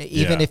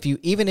 Even if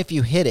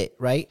you hit it,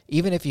 right?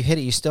 Even if you hit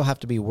it, you still have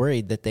to be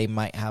worried that they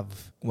might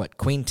have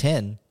Queen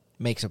 10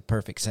 makes a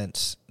perfect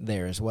sense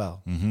there as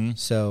well. Mm-hmm.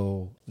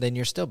 So then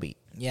you're still beat.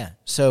 Yeah.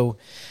 So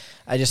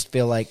I just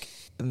feel like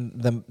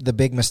the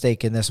big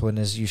mistake in this one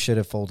is you should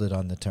have folded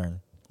on the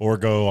turn. Or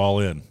go all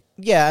in.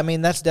 Yeah, I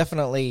mean, that's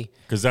definitely...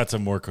 Because that's a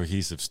more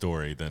cohesive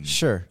story than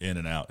in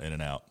and out, in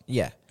and out.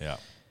 Yeah. Yeah.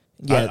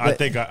 Yeah, I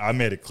think I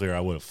made it clear I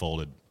would have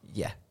folded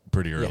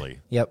pretty early.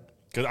 Yeah. Yep.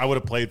 Because I would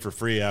have played for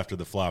free after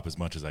the flop as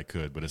much as I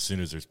could, but as soon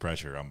as there's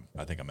pressure,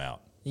 I think I'm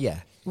out. Yeah.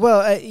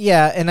 Well,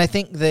 and I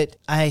think that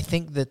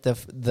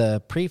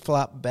the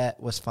pre-flop bet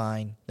was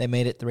fine. They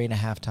made it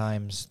 3.5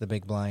 times the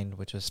big blind,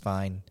 which was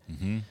fine.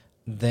 Mm-hmm.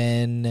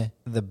 Then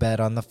the bet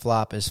on the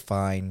flop is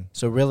fine.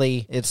 So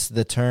really, it's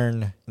the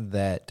turn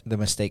that the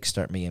mistakes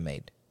start being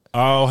made.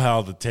 Oh,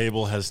 how the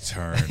table has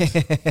turned.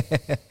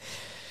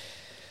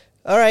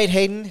 All right,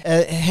 Hayden.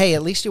 Hey,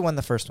 at least you won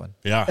the first one.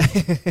 Yeah.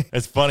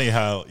 It's funny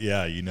how,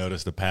 you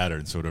notice the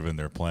pattern sort of in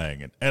their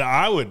playing. And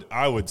I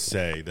would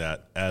say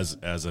that as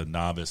a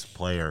novice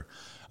player,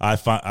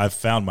 I've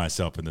found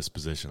myself in this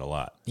position a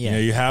lot. Yeah.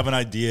 You have an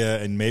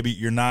idea and maybe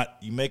you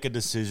make a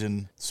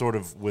decision sort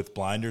of with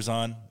blinders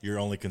on. You're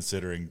only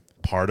considering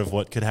part of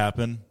what could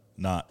happen,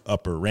 not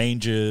upper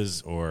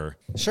ranges or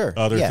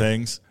other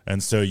things.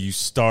 And so you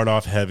start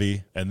off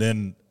heavy and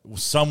then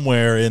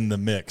somewhere in the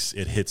mix,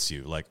 it hits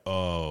you like,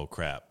 oh,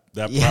 crap.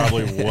 That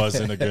probably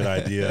wasn't a good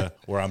idea,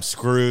 or I'm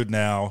screwed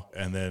now.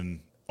 And then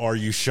are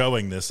you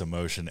showing this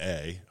emotion,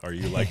 A? Are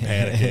you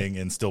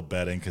panicking and still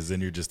betting because then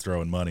you're just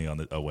throwing money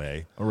on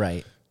away?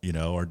 Right.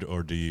 Or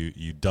do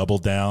you double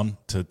down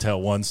to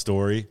tell one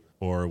story,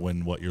 or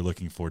when what you're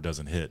looking for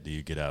doesn't hit, do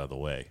you get out of the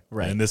way?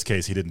 Right. And in this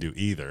case, he didn't do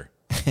either.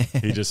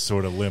 He just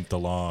sort of limped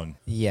along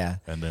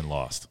and then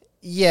lost.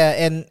 Yeah,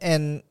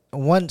 and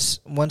once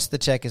the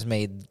check is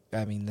made,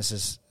 I mean, this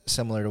is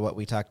similar to what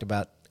we talked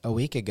about a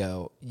week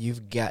ago,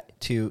 you've got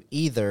to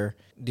either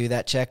do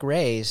that check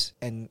raise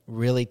and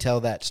really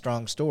tell that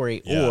strong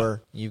story,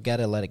 or you've got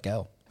to let it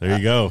go. There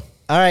you go.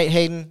 All right,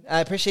 Hayden, I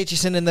appreciate you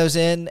sending those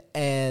in.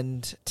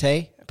 And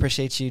Tay,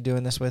 appreciate you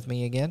doing this with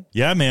me again.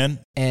 Yeah,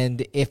 man.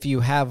 And if you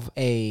have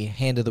a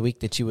hand of the week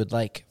that you would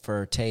like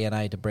for Tay and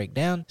I to break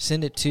down,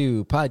 send it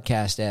to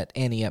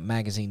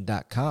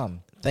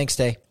podcast@anteupmagazine.com. Thanks,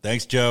 Tay.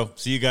 Thanks, Joe.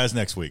 See you guys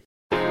next week.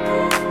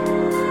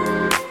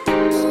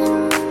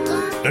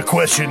 The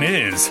question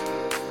is,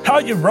 how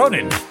you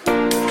running?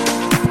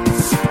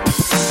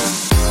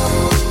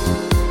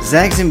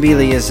 Zach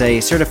Zambili is a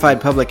certified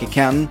public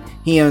accountant.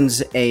 He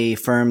owns a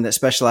firm that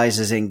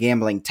specializes in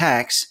gambling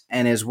tax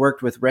and has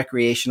worked with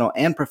recreational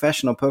and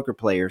professional poker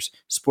players,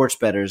 sports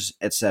bettors,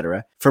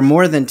 etc. for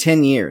more than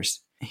 10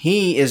 years.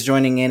 He is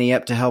joining Ante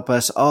Up to help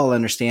us all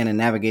understand and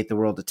navigate the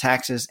world of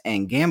taxes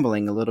and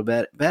gambling a little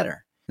bit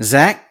better.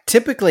 Zach,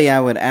 typically I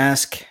would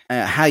ask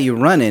how you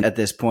run it at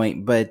this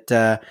point, but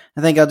I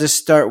think I'll just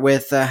start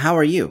with how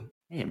are you?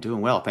 Hey, I'm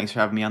doing well. Thanks for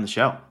having me on the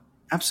show.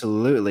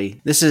 Absolutely.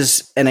 This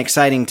is an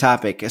exciting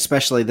topic,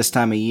 especially this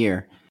time of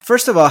year.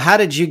 First of all, how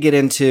did you get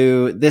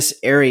into this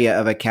area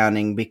of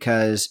accounting?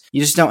 Because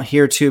you just don't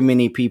hear too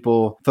many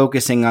people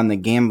focusing on the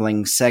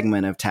gambling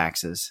segment of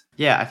taxes.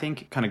 Yeah, I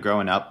think kind of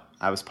growing up,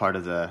 I was part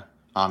of the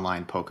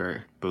online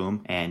poker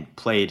boom and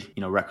played,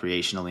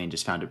 recreationally and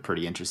just found it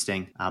pretty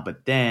interesting.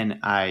 But then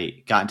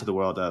I got into the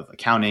world of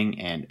accounting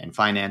and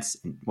finance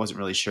and wasn't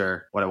really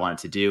sure what I wanted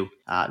to do.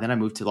 Then I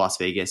moved to Las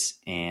Vegas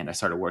and I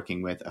started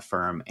working with a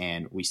firm,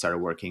 and we started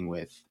working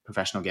with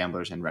professional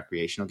gamblers and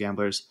recreational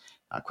gamblers.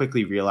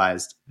 Quickly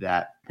realized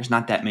that there's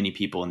not that many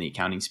people in the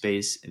accounting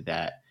space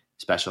that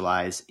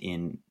specialize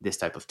in this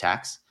type of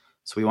tax.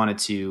 So we wanted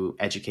to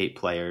educate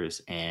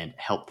players and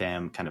help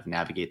them kind of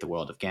navigate the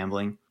world of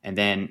gambling. And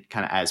then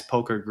kind of as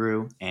poker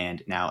grew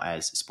and now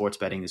as sports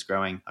betting is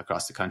growing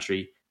across the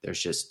country,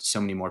 there's just so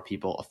many more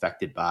people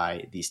affected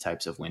by these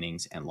types of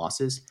winnings and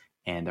losses.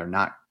 And they're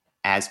not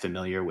as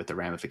familiar with the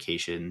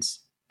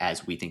ramifications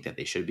as we think that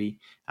they should be.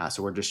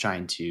 So we're just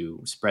trying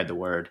to spread the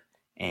word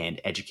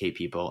and educate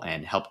people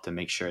and help to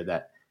make sure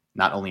that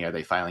not only are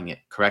they filing it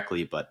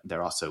correctly, but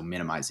they're also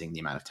minimizing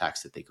the amount of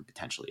tax that they could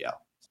potentially owe.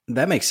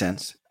 That makes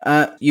sense.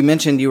 You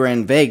mentioned you were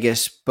in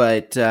Vegas,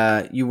 but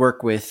you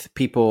work with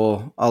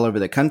people all over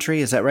the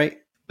country. Is that right?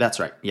 That's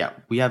right. Yeah.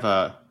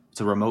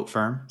 It's a remote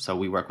firm. So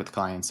we work with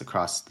clients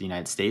across the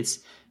United States,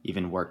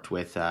 even worked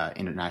with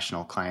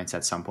international clients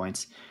at some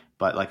points.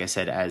 But like I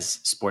said, as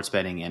sports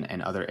betting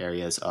and other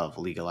areas of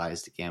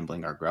legalized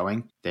gambling are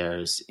growing,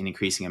 there's an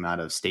increasing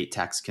amount of state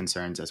tax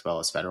concerns as well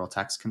as federal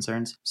tax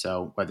concerns.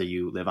 So whether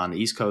you live on the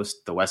East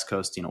Coast, the West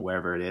Coast,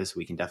 wherever it is,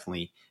 we can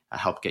definitely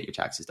help get your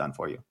taxes done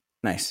for you.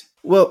 Nice.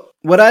 Well,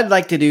 what I'd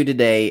like to do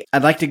today,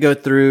 I'd like to go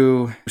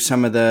through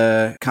some of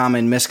the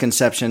common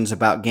misconceptions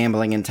about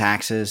gambling and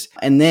taxes,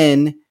 and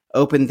then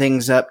open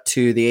things up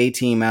to the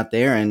A-team out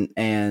there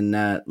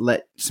and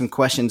let some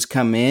questions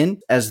come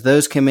in. As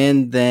those come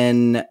in,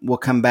 then we'll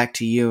come back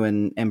to you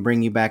and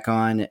bring you back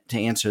on to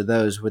answer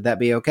those. Would that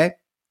be okay?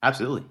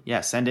 Absolutely. Yeah.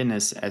 Send in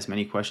as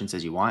many questions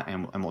as you want,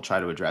 and we'll try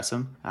to address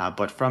them.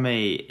 But from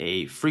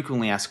a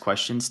frequently asked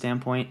questions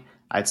standpoint,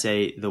 I'd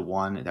say the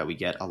one that we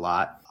get a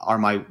lot are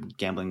my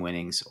gambling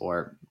winnings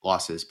or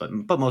losses, but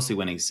mostly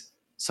winnings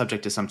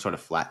subject to some sort of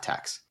flat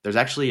tax. There's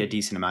actually a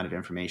decent amount of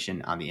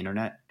information on the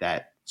internet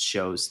that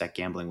shows that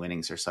gambling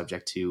winnings are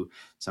subject to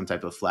some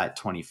type of flat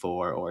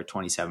 24 or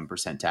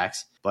 27%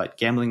 tax, but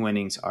gambling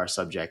winnings are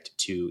subject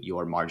to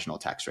your marginal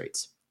tax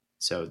rates.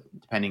 So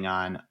depending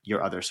on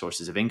your other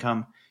sources of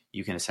income,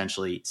 you can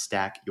essentially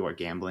stack your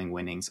gambling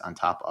winnings on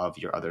top of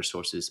your other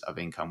sources of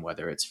income,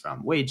 whether it's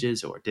from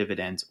wages or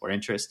dividends or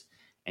interest,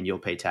 and you'll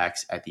pay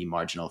tax at the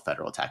marginal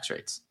federal tax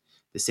rates.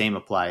 The same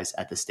applies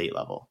at the state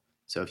level.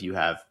 So if you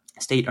have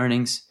state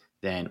earnings,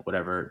 then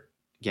whatever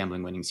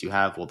gambling winnings you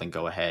have will then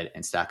go ahead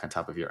and stack on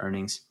top of your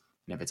earnings.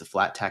 And if it's a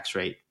flat tax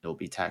rate, it'll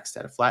be taxed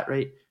at a flat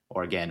rate,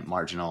 or again,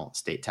 marginal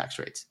state tax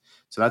rates.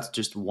 So that's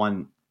just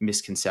one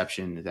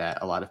misconception that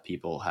a lot of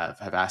people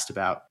have asked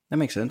about. That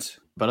makes sense.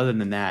 But other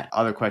than that,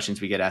 other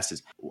questions we get asked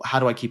is, how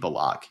do I keep a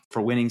log?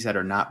 For winnings that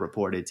are not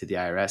reported to the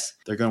IRS,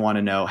 they're going to want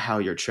to know how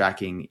you're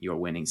tracking your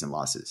winnings and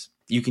losses.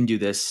 You can do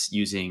this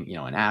using,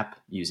 an app,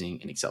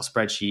 using an Excel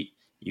spreadsheet.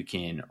 You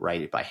can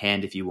write it by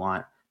hand if you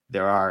want.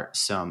 There are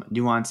some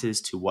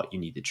nuances to what you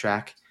need to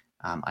track.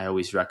 I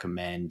always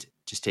recommend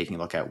just taking a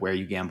look at where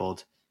you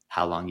gambled,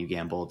 how long you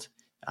gambled,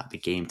 the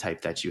game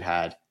type that you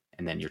had,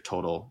 and then your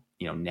total,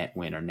 net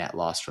win or net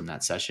loss from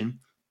that session.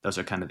 Those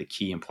are kind of the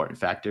key important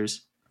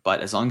factors.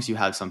 But as long as you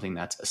have something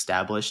that's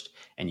established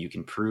and you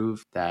can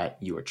prove that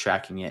you were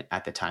tracking it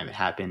at the time it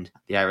happened,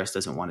 the IRS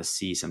doesn't want to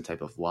see some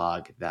type of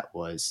log that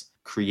was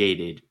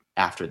created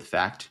after the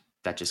fact.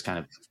 That just kind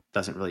of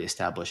doesn't really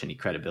establish any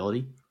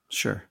credibility.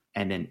 Sure.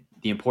 And then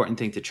the important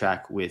thing to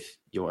track with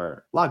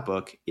your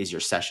logbook is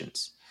your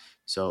sessions.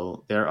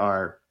 So there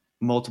are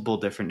multiple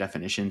different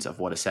definitions of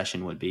what a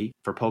session would be.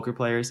 For poker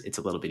players, it's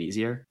a little bit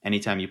easier.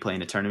 Anytime you play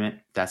in a tournament,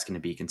 that's going to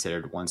be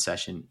considered one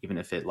session, even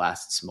if it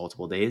lasts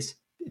multiple days.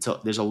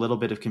 there's a little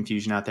bit of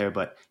confusion out there,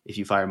 but if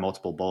you fire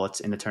multiple bullets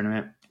in a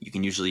tournament, you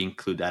can usually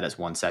include that as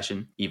one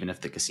session, even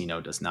if the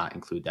casino does not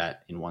include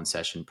that in one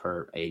session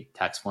per a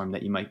tax form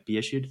that you might be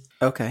issued.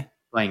 Okay.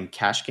 Playing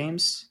cash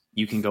games,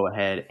 you can go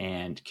ahead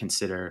and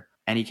consider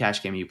any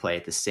cash game you play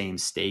at the same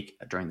stake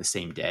during the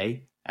same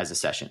day as a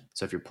session.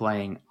 So if you're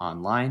playing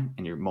online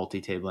and you're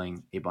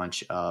multi-tabling a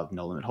bunch of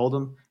No Limit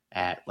Hold'em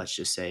at, let's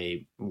just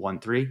say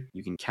 1-3,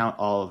 you can count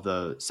all of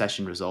the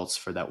session results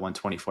for that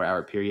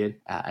 124-hour period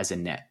as a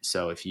net.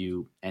 So if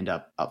you end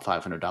up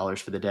 $500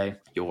 for the day,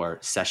 your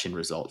session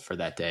result for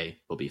that day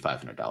will be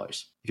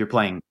 $500. If you're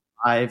playing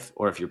live,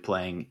 or if you're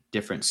playing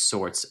different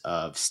sorts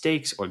of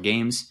stakes or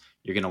games,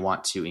 you're going to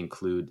want to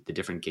include the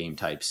different game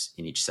types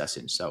in each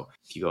session. So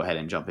if you go ahead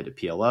and jump into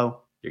PLO,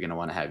 you're going to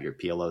want to have your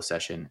PLO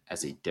session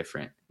as a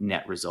different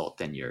net result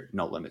than your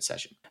no limit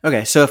session.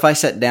 Okay, so if I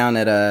sit down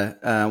at a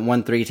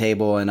 1-3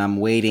 table and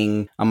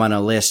I'm on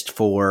a list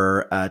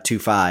for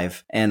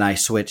 2-5 and I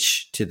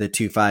switch to the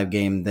 2-5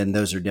 game, then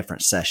those are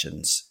different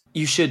sessions.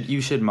 You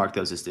should mark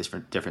those as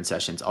different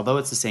sessions. Although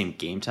it's the same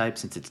game type,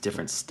 since it's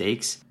different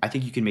stakes, I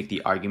think you can make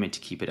the argument to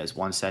keep it as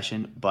one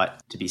session.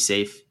 But to be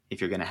safe, if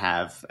you're going to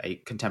have a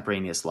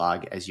contemporaneous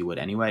log as you would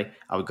anyway,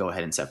 I would go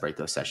ahead and separate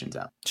those sessions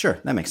out.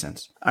 Sure, that makes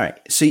sense. All right.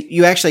 So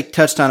you actually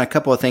touched on a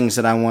couple of things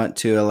that I want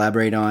to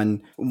elaborate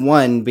on.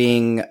 One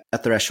being a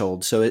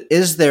threshold. So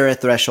is there a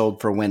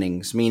threshold for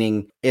winnings?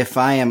 Meaning if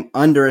I am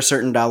under a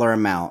certain dollar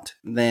amount,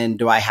 then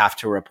do I have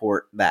to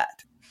report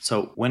that?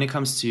 So when it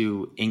comes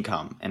to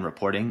income and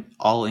reporting,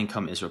 all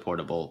income is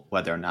reportable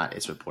whether or not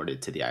it's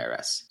reported to the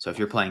IRS. So if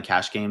you're playing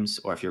cash games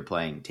or if you're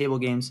playing table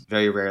games,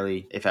 very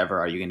rarely, if ever,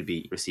 are you going to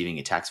be receiving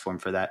a tax form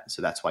for that.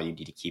 So that's why you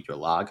need to keep your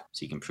log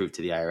so you can prove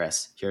to the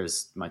IRS,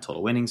 here's my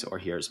total winnings or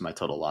here's my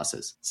total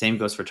losses. Same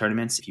goes for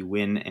tournaments. If you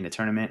win in a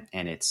tournament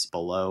and it's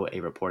below a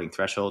reporting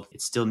threshold,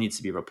 it still needs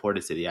to be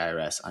reported to the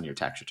IRS on your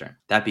tax return.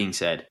 That being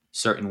said,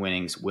 certain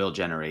winnings will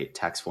generate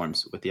tax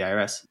forms with the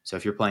IRS. So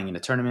if you're playing in a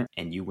tournament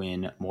and you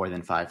win more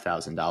than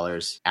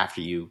 $5,000 after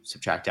you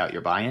subtract out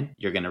your buy-in,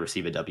 you're going to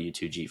receive a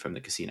W-2G from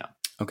the casino.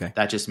 Okay.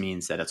 That just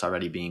means that it's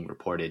already being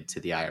reported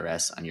to the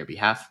IRS on your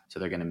behalf. So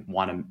they're going to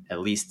want to at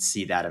least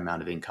see that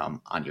amount of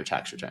income on your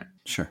tax return.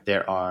 Sure.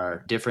 There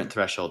are different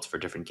thresholds for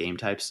different game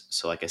types.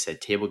 So like I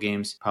said, table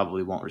games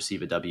probably won't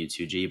receive a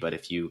W-2G, but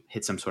if you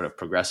hit some sort of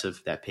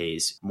progressive that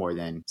pays more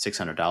than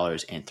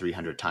 $600 and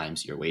 300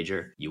 times your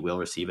wager, you will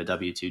receive a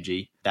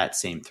W-2G. That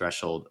same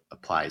threshold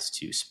applies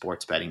to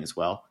sports betting as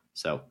well.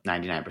 So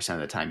 99%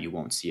 of the time you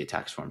won't see a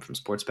tax form from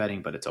sports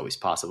betting, but it's always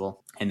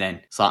possible. And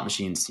then slot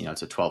machines,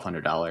 it's a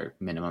 $1,200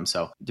 minimum.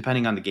 So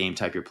depending on the game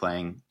type you're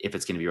playing, if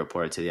it's going to be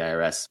reported to the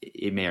IRS,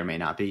 it may or may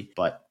not be.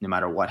 But no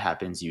matter what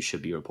happens, you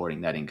should be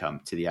reporting that income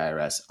to the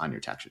IRS on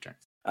your tax return.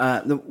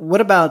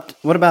 What about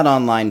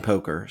online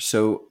poker?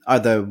 So are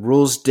the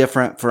rules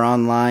different for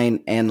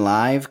online and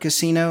live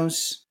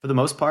casinos? For the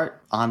most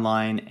part,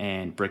 online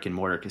and brick and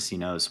mortar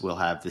casinos will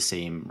have the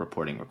same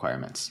reporting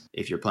requirements.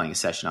 If you're playing a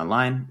session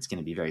online, it's going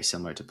to be very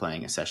similar to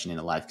playing a session in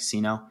a live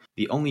casino.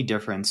 The only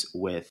difference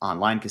with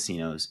online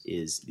casinos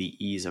is the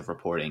ease of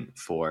reporting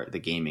for the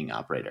gaming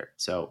operator.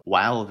 So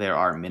while there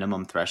are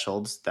minimum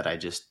thresholds that I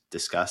just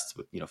discussed,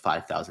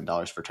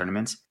 $5,000 for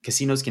tournaments,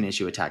 casinos can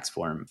issue a tax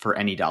form for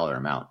any dollar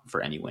amount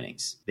for any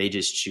winnings. They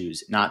just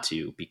choose not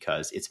to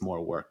because it's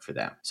more work for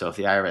them. So if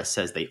the IRS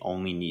says they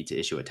only need to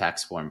issue a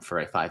tax form for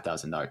a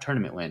 $5,000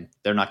 tournament win,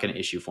 they're not going to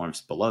issue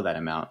forms below that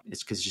amount.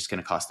 It's because it's just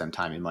going to cost them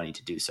time and money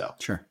to do so.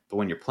 Sure. But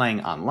when you're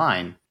playing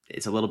online,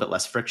 it's a little bit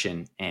less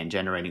friction and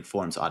generating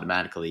forms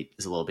automatically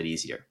is a little bit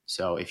easier.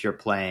 So if you're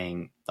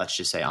playing, let's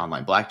just say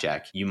online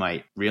blackjack, you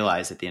might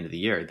realize at the end of the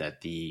year that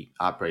the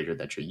operator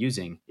that you're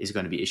using is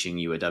going to be issuing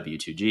you a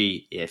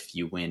W-2G if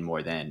you win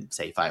more than,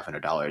 say,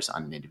 $500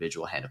 on an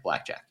individual hand of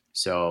blackjack.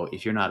 So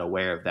if you're not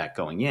aware of that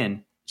going in,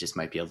 it just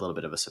might be a little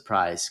bit of a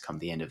surprise come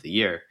the end of the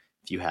year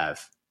if you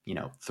have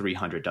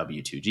 300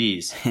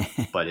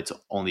 W-2Gs, but it's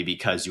only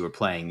because you were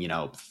playing,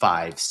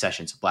 5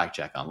 sessions of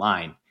blackjack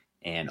online,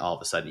 and all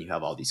of a sudden you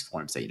have all these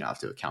forms that you don't have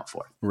to account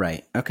for.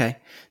 Right. Okay.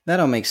 That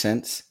all makes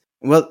sense.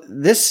 Well,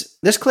 this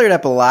cleared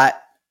up a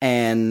lot,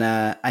 and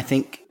I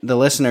think the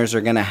listeners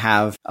are going to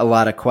have a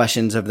lot of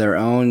questions of their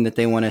own that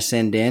they want to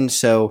send in.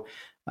 So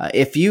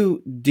if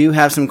you do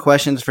have some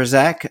questions for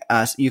Zach,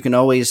 you can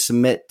always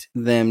submit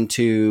them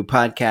to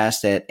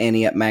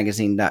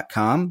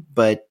podcast@anteupmagazine.com.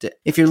 But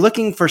if you're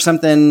looking for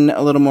something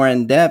a little more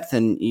in depth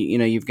and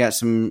you've got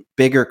some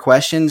bigger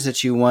questions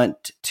that you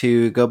want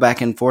to go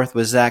back and forth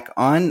with Zach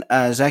on,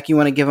 Zach, you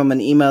want to give them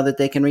an email that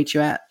they can reach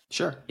you at?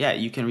 Sure. Yeah,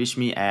 you can reach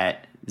me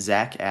at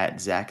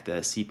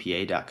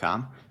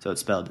zach@zachthecpa.com. So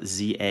it's spelled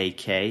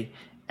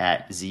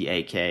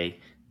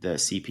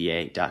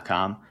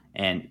ZAK@ZAKthecpa.com.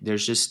 And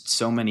there's just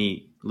so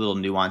many little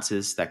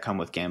nuances that come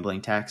with gambling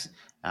tax.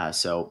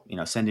 So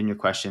send in your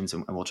questions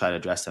and we'll try to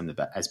address them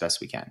as best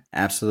we can.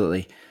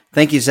 Absolutely.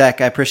 Thank you,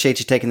 Zach. I appreciate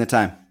you taking the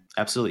time.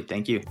 Absolutely.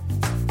 Thank you.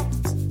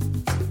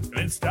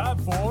 It's time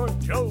for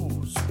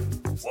Joe's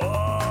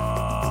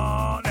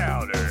One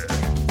Outer.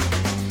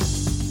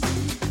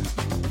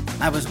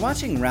 I was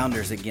watching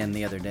Rounders again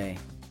the other day,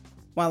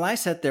 While I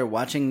sat there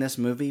watching this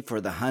movie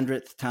for the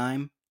 100th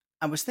time,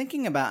 I was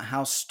thinking about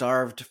how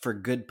starved for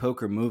good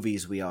poker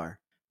movies we are.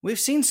 We've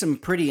seen some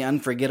pretty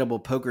unforgettable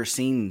poker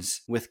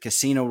scenes with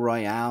Casino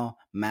Royale,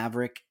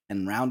 Maverick,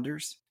 and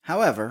Rounders.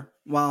 However,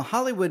 while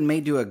Hollywood may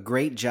do a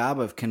great job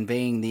of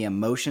conveying the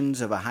emotions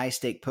of a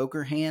high-stake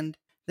poker hand,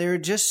 there are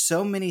just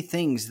so many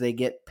things they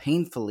get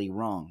painfully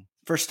wrong.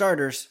 For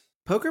starters,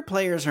 poker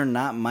players are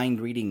not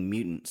mind-reading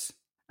mutants.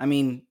 I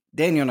mean,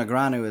 Daniel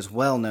Negreanu is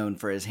well known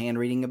for his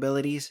hand-reading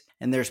abilities,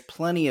 and there's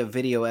plenty of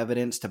video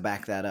evidence to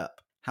back that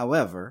up.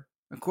 However,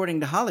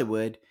 according to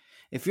Hollywood,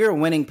 if you're a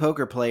winning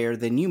poker player,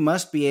 then you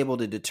must be able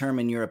to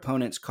determine your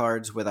opponent's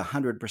cards with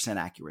 100%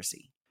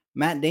 accuracy.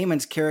 Matt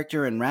Damon's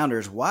character in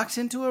Rounders walks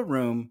into a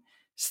room,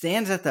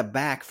 stands at the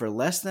back for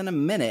less than a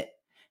minute,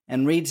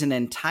 and reads an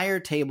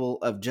entire table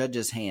of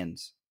judges'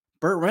 hands.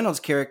 Burt Reynolds'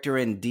 character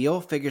in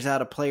Deal figures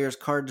out a player's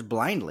cards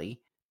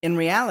blindly. In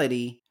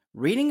reality,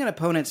 reading an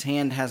opponent's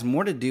hand has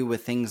more to do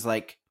with things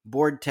like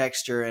board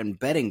texture and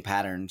betting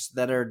patterns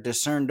that are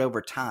discerned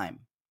over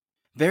time.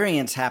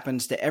 Variance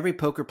happens to every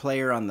poker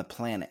player on the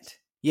planet.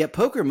 Yet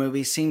poker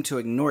movies seem to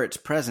ignore its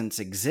presence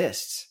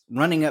exists,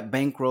 running up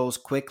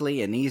bankrolls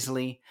quickly and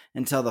easily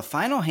until the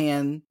final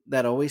hand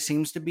that always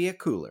seems to be a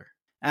cooler.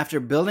 After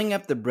building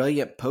up the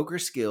brilliant poker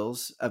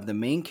skills of the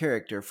main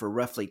character for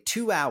roughly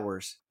 2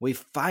 hours, we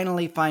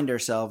finally find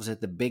ourselves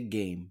at the big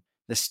game.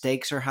 The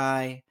stakes are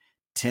high,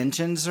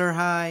 tensions are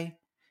high,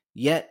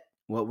 yet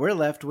what we're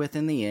left with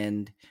in the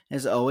end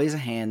is always a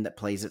hand that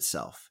plays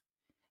itself.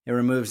 It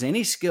removes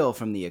any skill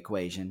from the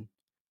equation.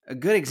 A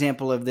good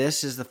example of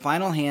this is the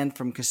final hand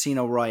from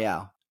Casino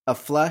Royale. A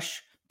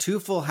flush, 2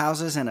 full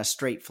houses, and a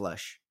straight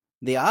flush.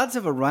 The odds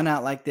of a run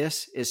out like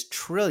this is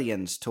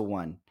trillions to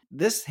 1.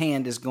 This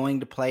hand is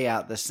going to play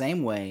out the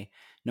same way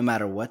no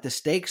matter what the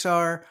stakes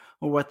are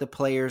or what the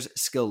player's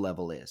skill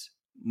level is.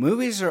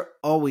 Movies are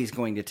always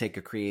going to take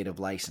a creative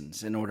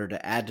license in order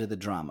to add to the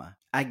drama.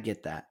 I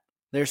get that.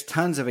 There's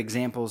tons of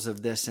examples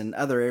of this in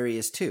other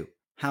areas too.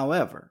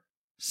 However,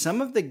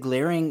 some of the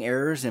glaring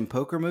errors in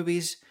poker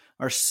movies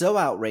are so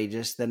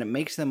outrageous that it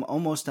makes them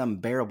almost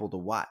unbearable to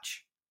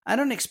watch. I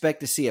don't expect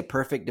to see a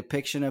perfect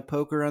depiction of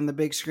poker on the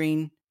big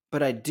screen,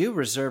 but I do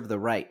reserve the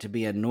right to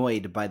be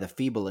annoyed by the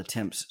feeble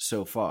attempts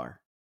so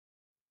far.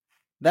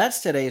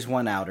 That's today's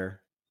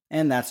one-outer,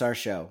 and that's our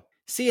show.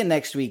 See you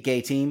next week,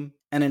 A-Team,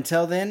 and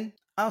until then,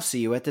 I'll see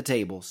you at the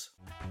tables.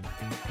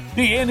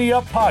 The Ante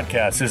Up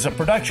Podcast is a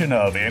production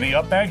of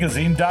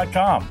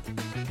AnteUpMagazine.com.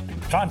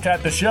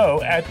 Contact the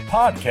show at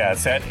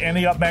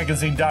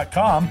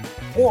podcasts@AnteUpMagazine.com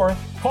or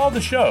call the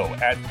show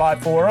at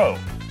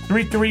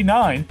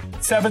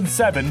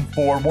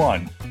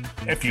 540-339-7741.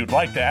 If you'd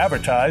like to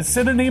advertise,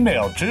 send an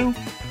email to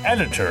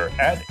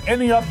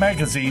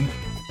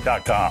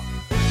editor@AnteUpMagazine.com.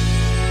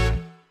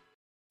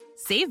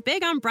 Save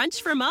big on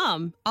brunch for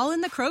mom, all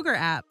in the Kroger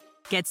app.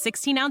 Get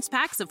 16-ounce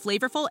packs of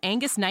flavorful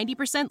Angus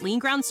 90% lean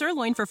ground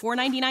sirloin for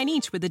 $4.99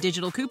 each with a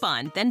digital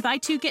coupon. Then buy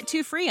 2, get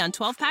 2 free on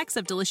 12 packs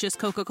of delicious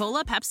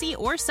Coca-Cola, Pepsi,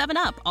 or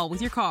 7-Up, all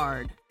with your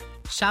card.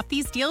 Shop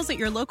these deals at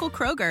your local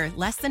Kroger,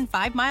 less than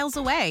 5 miles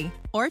away.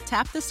 Or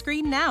tap the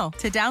screen now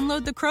to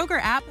download the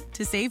Kroger app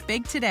to save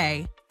big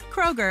today.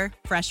 Kroger,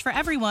 fresh for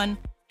everyone.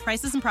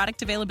 Prices and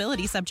product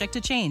availability subject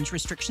to change.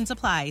 Restrictions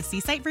apply.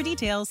 See site for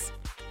details.